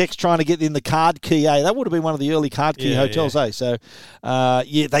the execs trying to get in the card key. That would have been one of the early card key hotels. So,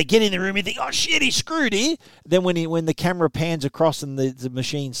 they get in the room and think, oh, shit, he's screwed here. Then when the camera pans across and the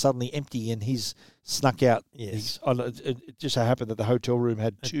machine's suddenly empty and he's snuck out. Yes. It just so happened that the hotel room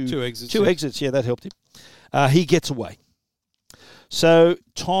had two exits. Two exits, that helped him. He gets away. So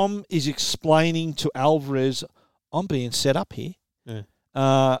Tom is explaining to Alvarez, I'm being set up here. Yeah.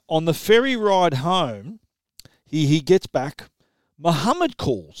 On the ferry ride home, he gets back. Muhammad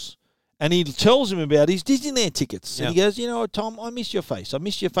calls. And he tells him about his Disneyland tickets. And he goes, Tom, I miss your face. I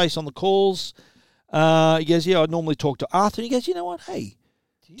miss your face on the calls. He goes, I normally talk to Arthur. And he goes, you know what? Hey,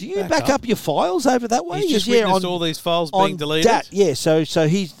 Do you back up your files over that way? He's just witnessed all these files being deleted. So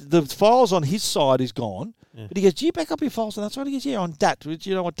he's the files on his side is gone. Yeah. But he goes, do you back up your files on that side? He goes, yeah, on DAT. Do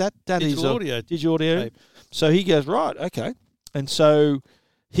you know what DAT is? Digital audio. Digital audio. Tape. So he goes, right, okay. And so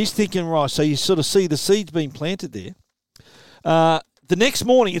he's thinking, right, so you sort of see the seeds being planted there. The next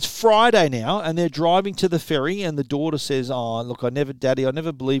morning, it's Friday now, and they're driving to the ferry, and the daughter says, oh, look, Daddy, I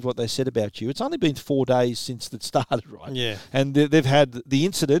never believed what they said about you. It's only been 4 days since it started, right? Yeah. And they've had the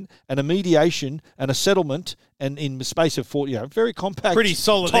incident and a mediation and a settlement, and in the space of 4, very compact. Pretty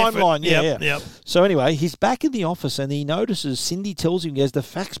solid timeline. Effort. Yeah. So anyway, he's back in the office, and he notices Cindy tells him there's the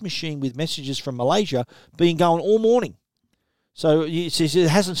fax machine with messages from Malaysia being going all morning. So he says it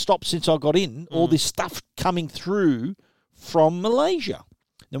hasn't stopped since I got in, all this stuff coming through from Malaysia.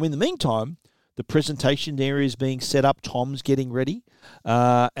 Now, in the meantime, the presentation area is being set up. Tom's getting ready.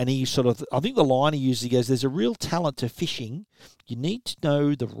 And he I think the line he uses, he goes, there's a real talent to fishing. You need to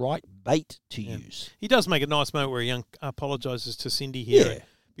know the right bait to use. He does make a nice moment where he apologises to Cindy here. Yeah.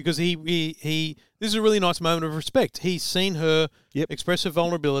 Because he this is a really nice moment of respect. He's seen her express her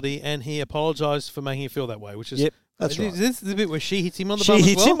vulnerability, and he apologised for making her feel that way, which is... Yep. That's right. This is the bit where she hits him on the bum as well?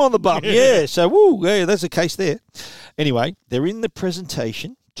 She hits him on the bum, yeah. So, there's a case there. Anyway, they're in the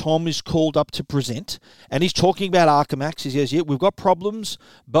presentation. Tom is called up to present, and he's talking about Arkhamax. He says, we've got problems,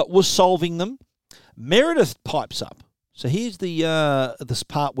 but we're solving them. Meredith pipes up. So here's this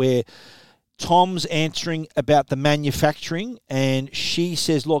part where Tom's answering about the manufacturing, and she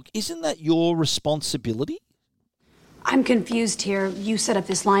says, look, isn't that your responsibility? I'm confused here. You set up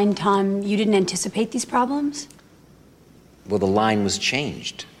this line, Tom. You didn't anticipate these problems? Well, the line was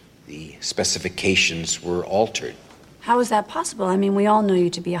changed. The specifications were altered. How is that possible? I mean, we all know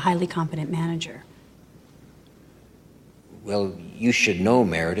you to be a highly competent manager. Well, you should know,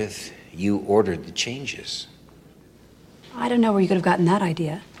 Meredith. You ordered the changes. I don't know where you could have gotten that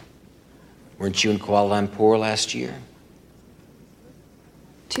idea. Weren't you in Kuala Lumpur last year?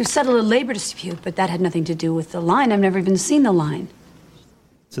 To settle a labor dispute, but that had nothing to do with the line. I've never even seen the line.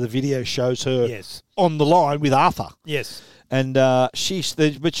 So the video shows her on the line with Arthur. Yes. And her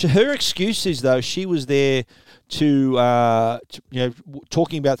excuse is, though, she was there to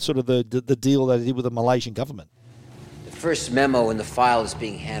talking about sort of the deal that they did with the Malaysian government. The first memo in the file is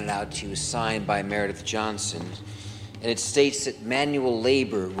being handed out to you, signed by Meredith Johnson, and it states that manual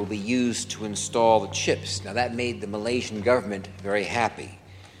labor will be used to install the chips. Now, that made the Malaysian government very happy.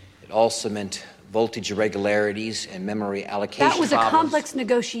 It also meant voltage irregularities and memory allocation That was problems. a complex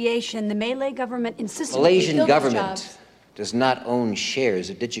negotiation. The Malay government insisted Malaysian government does not own shares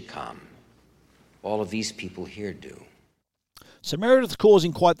of Digicom. All of these people here do. So Meredith's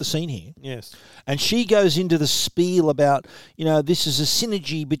causing quite the scene here. Yes. And she goes into the spiel about, this is a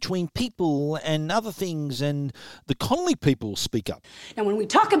synergy between people and other things, and the Connolly people speak up. Now, when we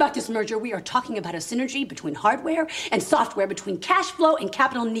talk about this merger, we are talking about a synergy between hardware and software, between cash flow and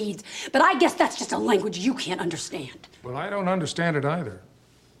capital needs. But I guess that's just a language you can't understand. Well, I don't understand it either.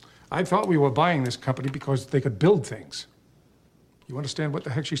 I thought we were buying this company because they could build things. You understand what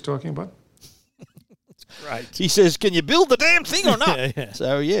the heck she's talking about? Right. He says, can you build the damn thing or not? Yeah.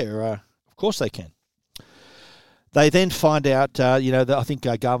 So, of course they can. They then find out, I think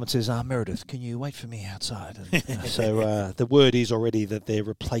Garvin says, Meredith, can you wait for me outside? And, so the word is already that they're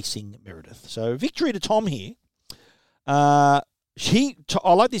replacing Meredith. So victory to Tom here. I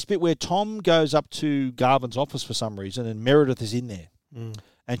like this bit where Tom goes up to Garvin's office for some reason, and Meredith is in there. Mm.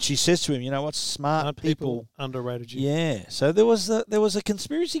 And she says to him, what smart people underrated you. Yeah. So there was a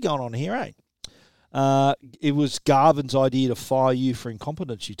conspiracy going on here, eh? It was Garvin's idea to fire you for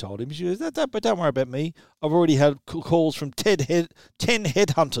incompetence, she told him. She goes, but don't worry about me. I've already had calls from 10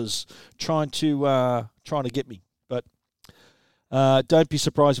 headhunters trying to get me. But don't be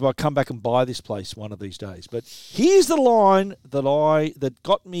surprised if I come back and buy this place one of these days. But here's the line that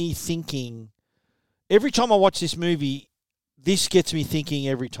got me thinking. Every time I watch this movie, this gets me thinking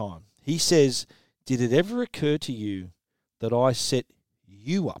every time. He says, did it ever occur to you that I set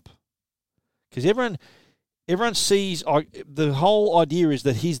you up? Because everyone sees the whole idea is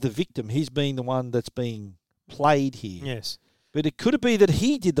that he's the victim. He's being the one that's being played here. Yes. But it could be that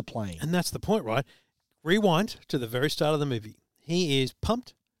he did the playing. And that's the point, right? Rewind to the very start of the movie. He is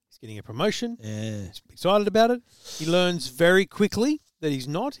pumped. He's getting a promotion. Yeah. He's excited about it. He learns very quickly that he's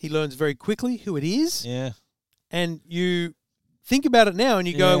not. He learns very quickly who it is. Yeah. And you think about it now and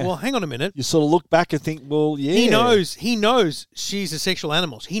you go, well, hang on a minute. You sort of look back and think, well, yeah. He knows she's a sexual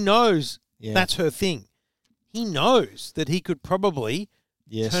animal. He knows that's her thing. He knows that he could probably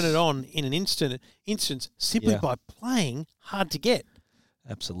turn it on in an instance simply by playing hard to get.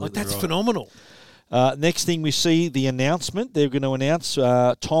 Absolutely. That's phenomenal. Next thing we see, the announcement. They're going to announce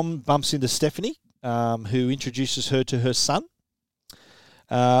Tom bumps into Stephanie, who introduces her to her son.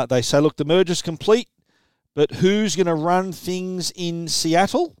 They say, look, the merger's complete, but who's going to run things in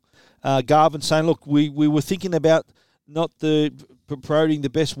Seattle? Garvin saying, look, we were thinking about not promoting the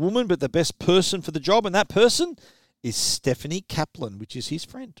best woman, but the best person for the job, and that person is Stephanie Kaplan, which is his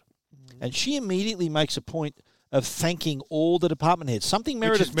friend. And she immediately makes a point of thanking all the department heads. Something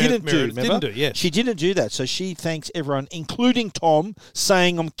Meredith didn't do, remember? Didn't do, yes. She didn't do that. So she thanks everyone, including Tom,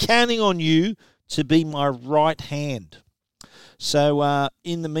 saying, I'm counting on you to be my right hand. So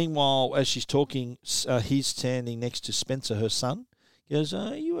in the meanwhile, as she's talking, he's standing next to Spencer, her son. He goes,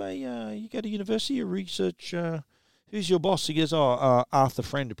 you go to university, you research, who's your boss? He goes, Arthur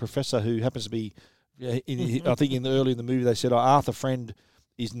Friend, a professor who happens to be, I think early in the movie they said, Arthur Friend,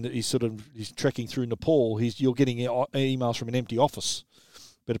 he's trekking through Nepal. You're getting emails from an empty office.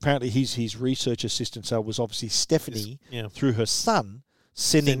 But apparently he's his research assistant, so it was obviously Stephanie, through her son,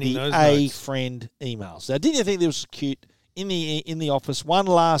 sending the friend emails. Now, didn't you think this was cute? In the office, one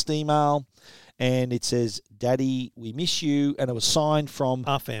last email, and it says, Daddy, we miss you, and it was signed from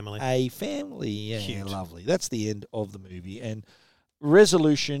our family. A family. Yeah, cute. Lovely. That's the end of the movie. And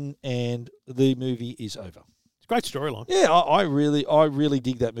resolution, and the movie is over. It's a great storyline. Yeah, I really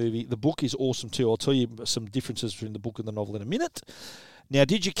dig that movie. The book is awesome too. I'll tell you some differences between the book and the novel in a minute. Now,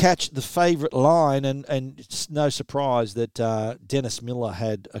 did you catch the favourite line? And it's no surprise that Dennis Miller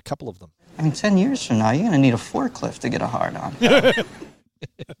had a couple of them. I mean, 10 years from now, you're going to need a forklift to get a hard on.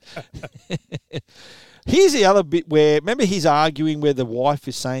 Here's the other bit where, remember he's arguing where the wife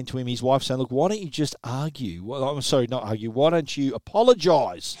is saying to him, his wife's saying, look, why don't you just argue? Well, I'm sorry, not argue. Why don't you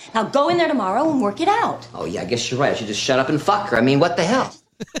apologise? Now go in there tomorrow and work it out. Oh, yeah, I guess you're right. I should just shut up and fuck her. I mean, what the hell?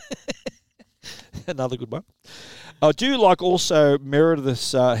 Another good one. I do like also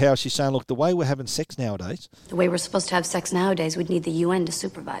Meredith's, how she's saying, look, the way we're having sex nowadays. The way we're supposed to have sex nowadays, we'd need the UN to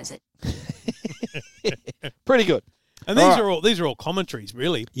supervise it. Pretty good. And these are all commentaries,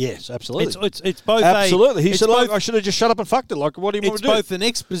 really. Yes, absolutely. It's both absolutely. He said, "Look, I should have just shut up and fucked it." Like, what do you want to do? It's both an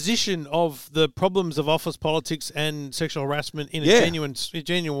exposition of the problems of office politics and sexual harassment in a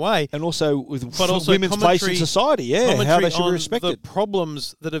genuine way, and also with women's place in society. Yeah, how they should be respected. The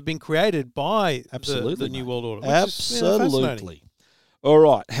problems that have been created by the New World Order. Absolutely. All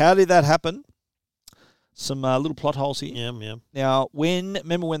right, how did that happen? Some little plot holes here. Yeah. Now,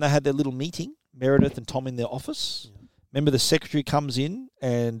 remember when they had their little meeting, Meredith and Tom in their office? Yeah. Remember the secretary comes in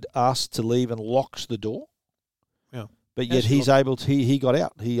and asks to leave and locks the door? Yeah. But yet he got out. He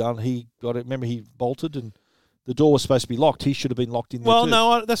got it. Remember, he bolted and the door was supposed to be locked. He should have been locked in there too.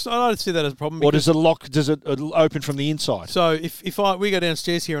 No, I don't see that as a problem. Or does it open from the inside? So if we go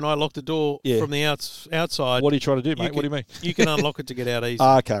downstairs here and I lock the door from the outside. What are you trying to do, mate? What do you mean? You can unlock it to get out easy.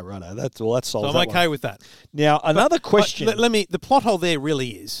 Okay, righto. That solves so I'm that okay one. with that. Now, another question. The plot hole there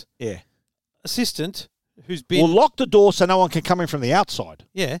really is. Yeah. Assistant who's been... Well, lock the door so no one can come in from the outside.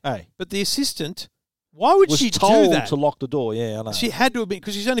 Yeah. Hey. But the assistant, why would she do that? Was told to lock the door, yeah, I know. She had to have been,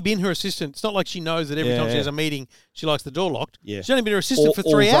 because she's only been her assistant. It's not like she knows that every time she has a meeting, she likes the door locked. Yeah. She's only been her assistant for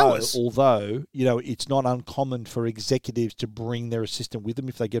 3 hours. Although, it's not uncommon for executives to bring their assistant with them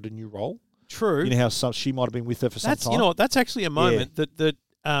if they get a new role. True. You know how she might have been with her for some time. You know what, that's actually a moment that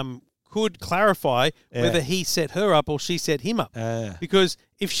could clarify whether he set her up or she set him up. Because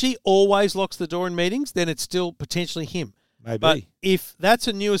if she always locks the door in meetings, then it's still potentially him. Maybe. But if that's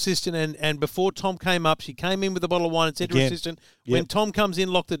a new assistant and before Tom came up, she came in with a bottle of wine and said to her assistant, when Tom comes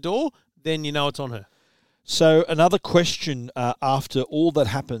in, lock the door, then you know it's on her. So another question after all that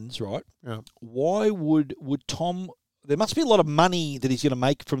happens, right? Yeah. Why would Tom... There must be a lot of money that he's going to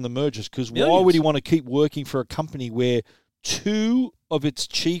make from the mergers, because why would he want to keep working for a company where 2 of its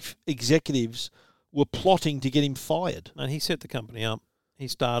chief executives were plotting to get him fired? And he set the company up. He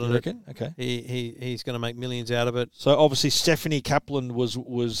started it. Okay. He's going to make millions out of it. So obviously Stephanie Kaplan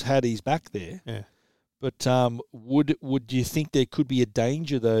had his back there. Yeah. But would you think there could be a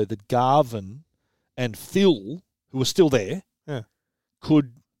danger though that Garvin and Phil, who are still there,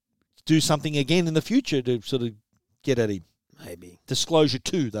 could do something again in the future to sort of get at him? Maybe. Disclosure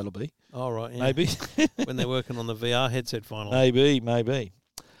 2, that'll be. Oh, right. Yeah. Maybe. When they're working on the VR headset finally. Maybe.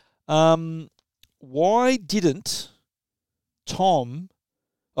 Why didn't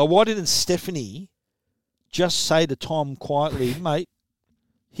Stephanie just say to Tom quietly, mate,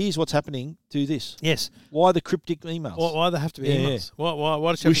 here's what's happening, do this? Yes. Why the cryptic emails? Why do they have to be emails?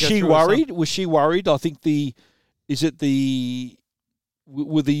 Why does she was have to go she through worried? Was she worried? I think was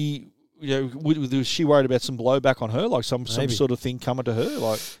she worried about some blowback on her, like some sort of thing coming to her,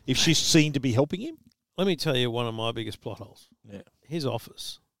 like if she's seen to be helping him? Let me tell you one of my biggest plot holes. Yeah. His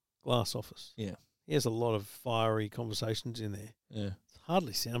office, glass office. Yeah. He has a lot of fiery conversations in there. Yeah. It's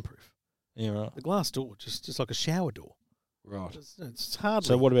hardly soundproof. Yeah, right. The glass door, just like a shower door. Right. It's hardly.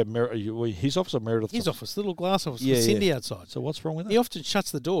 So what about his office or Meredith's his office? Little glass office Yeah, with Cindy yeah. outside. So what's wrong with that? He often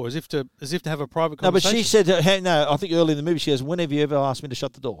shuts the door as if to have a private No, but conversation. she said, I think early in the movie, she goes, when have you ever asked me to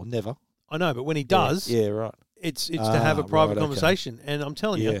shut the door? Never. I know, but when he does, Yeah, right. it's to have a private right, okay. conversation. And I'm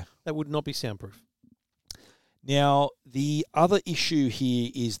telling you, Yeah. that would not be soundproof. Now, the other issue here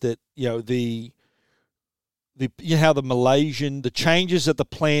is that, the how the changes at the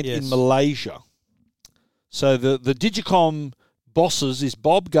plant in Malaysia. So the Digicom bosses is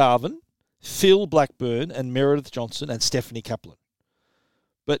Bob Garvin, Phil Blackburn, and Meredith Johnson, and Stephanie Kaplan.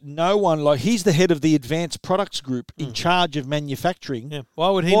 But no one, he's the head of the Advanced Products Group in charge of manufacturing. Yeah. Why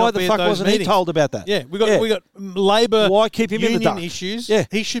would he not be the fuck at those wasn't meetings? he told about that? Yeah, we got labour. Why keep him in the union dark? issues? Yeah.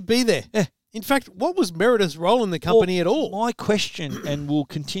 He should be there. Yeah. In fact, what was Meredith's role in the company at all? My question, and we'll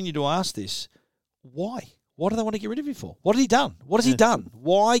continue to ask this, why? What do they want to get rid of him for? What has he done? What has he done?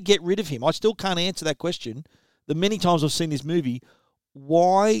 Why get rid of him? I still can't answer that question. The many times I've seen this movie,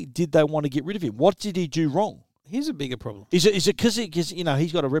 why did they want to get rid of him? What did he do wrong? Here's a bigger problem. Is it because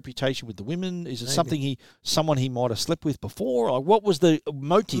he's got a reputation with the women? Is it Maybe. someone he might have slept with before? Like, what was the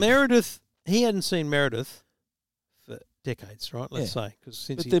motive? Meredith, he hadn't seen Meredith for decades, right? Let's say.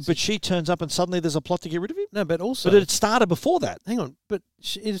 But she turns up and suddenly there's a plot to get rid of him? No, but also... But it started before that. Hang on, but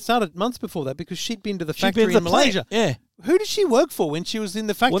it started months before that because she'd been to the factory in plant, Malaysia. Yeah. Who did she work for when she was in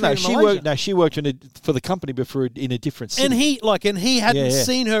the factory in Malaysia? She worked for the company, but in a different city. And he hadn't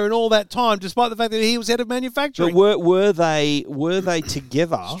seen her in all that time, despite the fact that he was head of manufacturing. But were they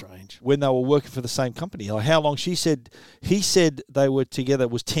together when they were working for the same company? Like how long? He said they were together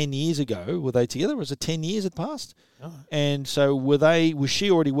was 10 years ago. Were they together? Was it 10 years had passed? Oh. And so was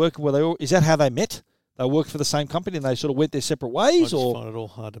she already working? Is that how they met? They worked for the same company and they sort of went their separate ways? I just find it all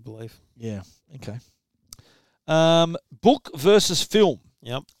hard to believe. Yeah. Okay. Book versus film.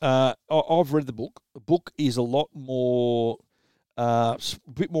 Yep. I've read the book. The book is a lot more, a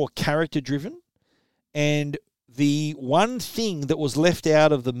bit more character driven. And the one thing that was left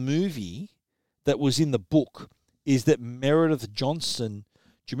out of the movie that was in the book is that Meredith Johnson,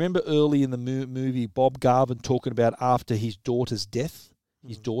 do you remember early in the movie Bob Garvin talking about after his daughter's death,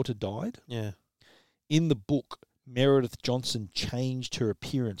 his daughter died? Yeah. In the book, Meredith Johnson changed her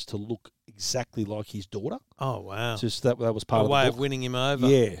appearance to look exactly like his daughter. Oh, wow. Just that was part a of the way book. of winning him over.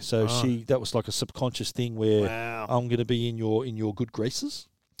 Yeah, so that was like a subconscious thing where I'm going to be in your good graces.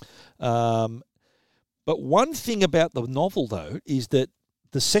 But one thing about the novel though is that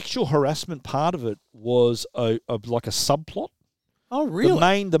the sexual harassment part of it was like a subplot. Oh,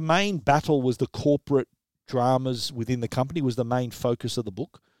 really? The main battle was the corporate dramas within the company was the main focus of the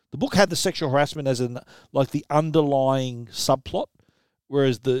book. The book had the sexual harassment as the underlying subplot,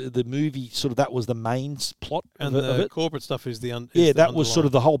 whereas the movie sort of that was the main plot and of the it. corporate stuff is the that was sort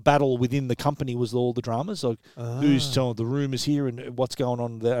of the whole battle within the company was all the dramas, like who's telling the rumors here and what's going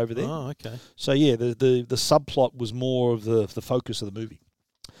on there over there. Oh, okay. So yeah, the subplot was more of the focus of the movie.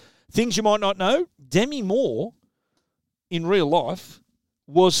 Things you might not know: Demi Moore, in real life,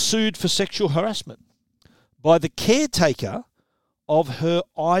 was sued for sexual harassment by the caretaker of her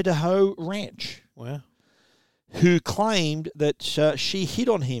Idaho ranch. Wow. Who claimed that she hit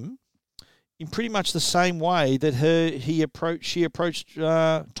on him in pretty much the same way that she approached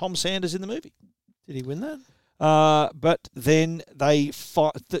Tom Sanders in the movie. Did he win that? But then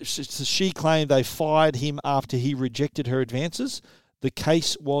she claimed they fired him after he rejected her advances. The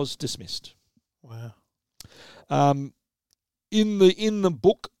case was dismissed. Wow. In the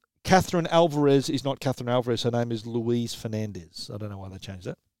book, Catherine Alvarez is not Catherine Alvarez. Her name is Louise Fernandez. I don't know why they changed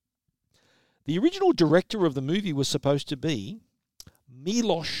that. The original director of the movie was supposed to be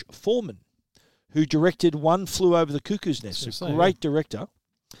Milos Forman, who directed One Flew Over the Cuckoo's Nest. A great director.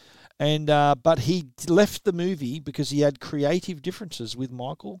 And but he left the movie because he had creative differences with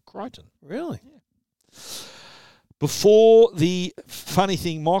Michael Crichton. Really? Yeah. Before the funny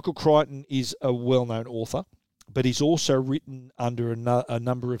thing, Michael Crichton is a well-known author, but he's also written under a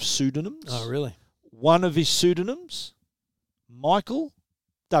number of pseudonyms. Oh, really? One of his pseudonyms, Michael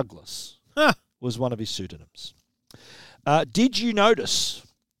Douglas, was one of his pseudonyms. Did you notice,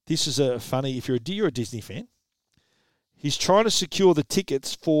 this is a funny, if you're a Disney fan, he's trying to secure the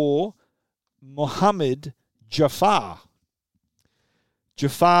tickets for Mohammed Jafar.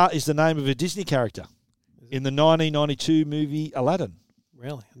 Jafar is the name of a Disney character in the 1992 movie Aladdin.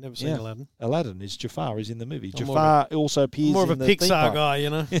 Really? I've never seen Aladdin. Aladdin is Jafar is in the movie. I'm Jafar also appears more of in a the Pixar guy,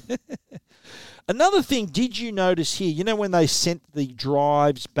 you know. Another thing, did you notice here, you know when they sent the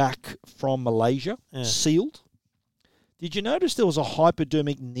drives back from Malaysia, sealed? Did you notice there was a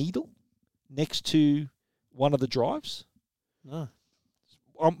hypodermic needle next to one of the drives? No.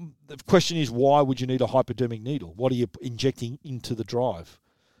 The question is, why would you need a hypodermic needle? What are you injecting into the drive?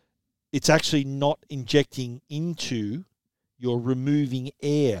 It's actually not injecting into, you're removing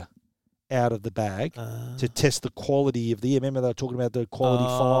air out of the bag to test the quality of the air. Remember they were talking about the quality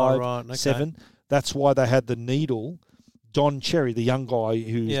 5, right, okay. 7? That's why they had the needle. Don Cherry, the young guy,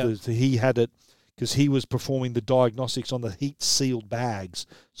 he had it because he was performing the diagnostics on the heat-sealed bags.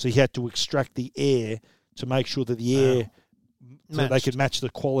 So he had to extract the air to make sure that the air, so they could match the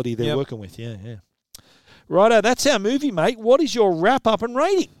quality they're working with. Yeah. Righto, that's our movie, mate. What is your wrap-up and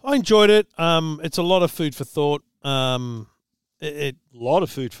rating? I enjoyed it. It's a lot of food for thought. A lot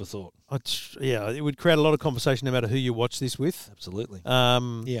of food for thought. It would create a lot of conversation no matter who you watch this with. Absolutely.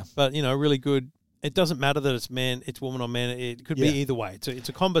 But, really good. It doesn't matter that it's man, it's woman or man. It could be either way. It's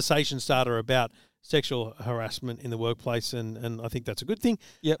a conversation starter about sexual harassment in the workplace, and I think that's a good thing.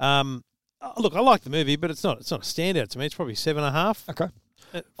 Yep. Look, I like the movie, but it's not a standout to me. It's probably 7.5. Okay.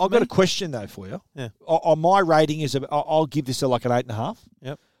 I've got a question, though, for you. Yeah. My rating is, I'll give this like an 8.5.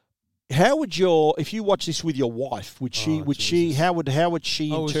 Yep. How would if you watch this with your wife, how would she interpret this?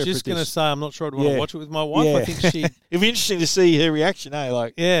 I was just going to say, I'm not sure I'd want to watch it with my wife. Yeah. I think it'd be interesting to see her reaction, eh?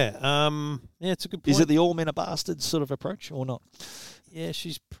 It's a good point. Is it the all men are bastards sort of approach or not? Yeah,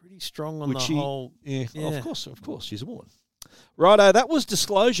 she's pretty strong on whole. Yeah, of course, she's a woman. Righto, that was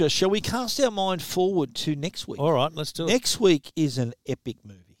Disclosure. Shall we cast our mind forward to next week? All right, let's do it. Next week is an epic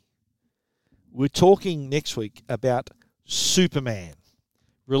movie. We're talking next week about Superman,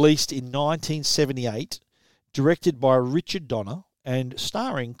 released in 1978, directed by Richard Donner and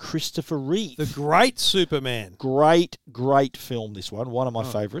starring Christopher Reeve. The great Superman. Great film, this one of my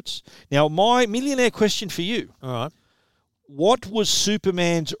favourites. Now, my millionaire question for you. All right. What was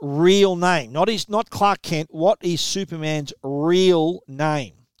Superman's real name? Not Clark Kent. What is Superman's real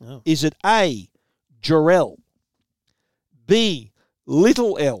name? Oh. Is it A, Jor-El, B,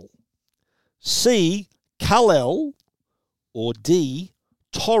 Little L, C, Kal-El, or D,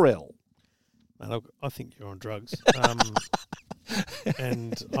 Tor-El? Man, I think you're on drugs.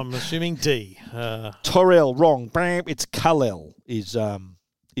 And I'm assuming D. Tor-El, wrong. Bam, it's Kal-El is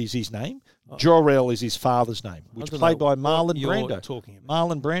his name. Jor-El is his father's name, which played by Marlon Brando.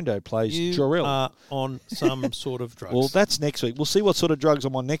 Marlon Brando plays Jor-El. You are on some sort of drugs. Well, that's next week. We'll see what sort of drugs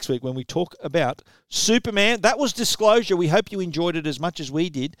I'm on next week when we talk about Superman. That was Disclosure. We hope you enjoyed it as much as we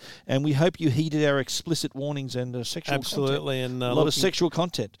did, and we hope you heeded our explicit warnings and sexual Absolutely, content. and a lot of sexual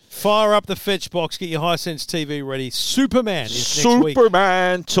content. Fire up the fetch box. Get your Hisense TV ready. Superman is next week.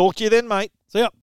 Superman. Talk to you then, mate. See ya.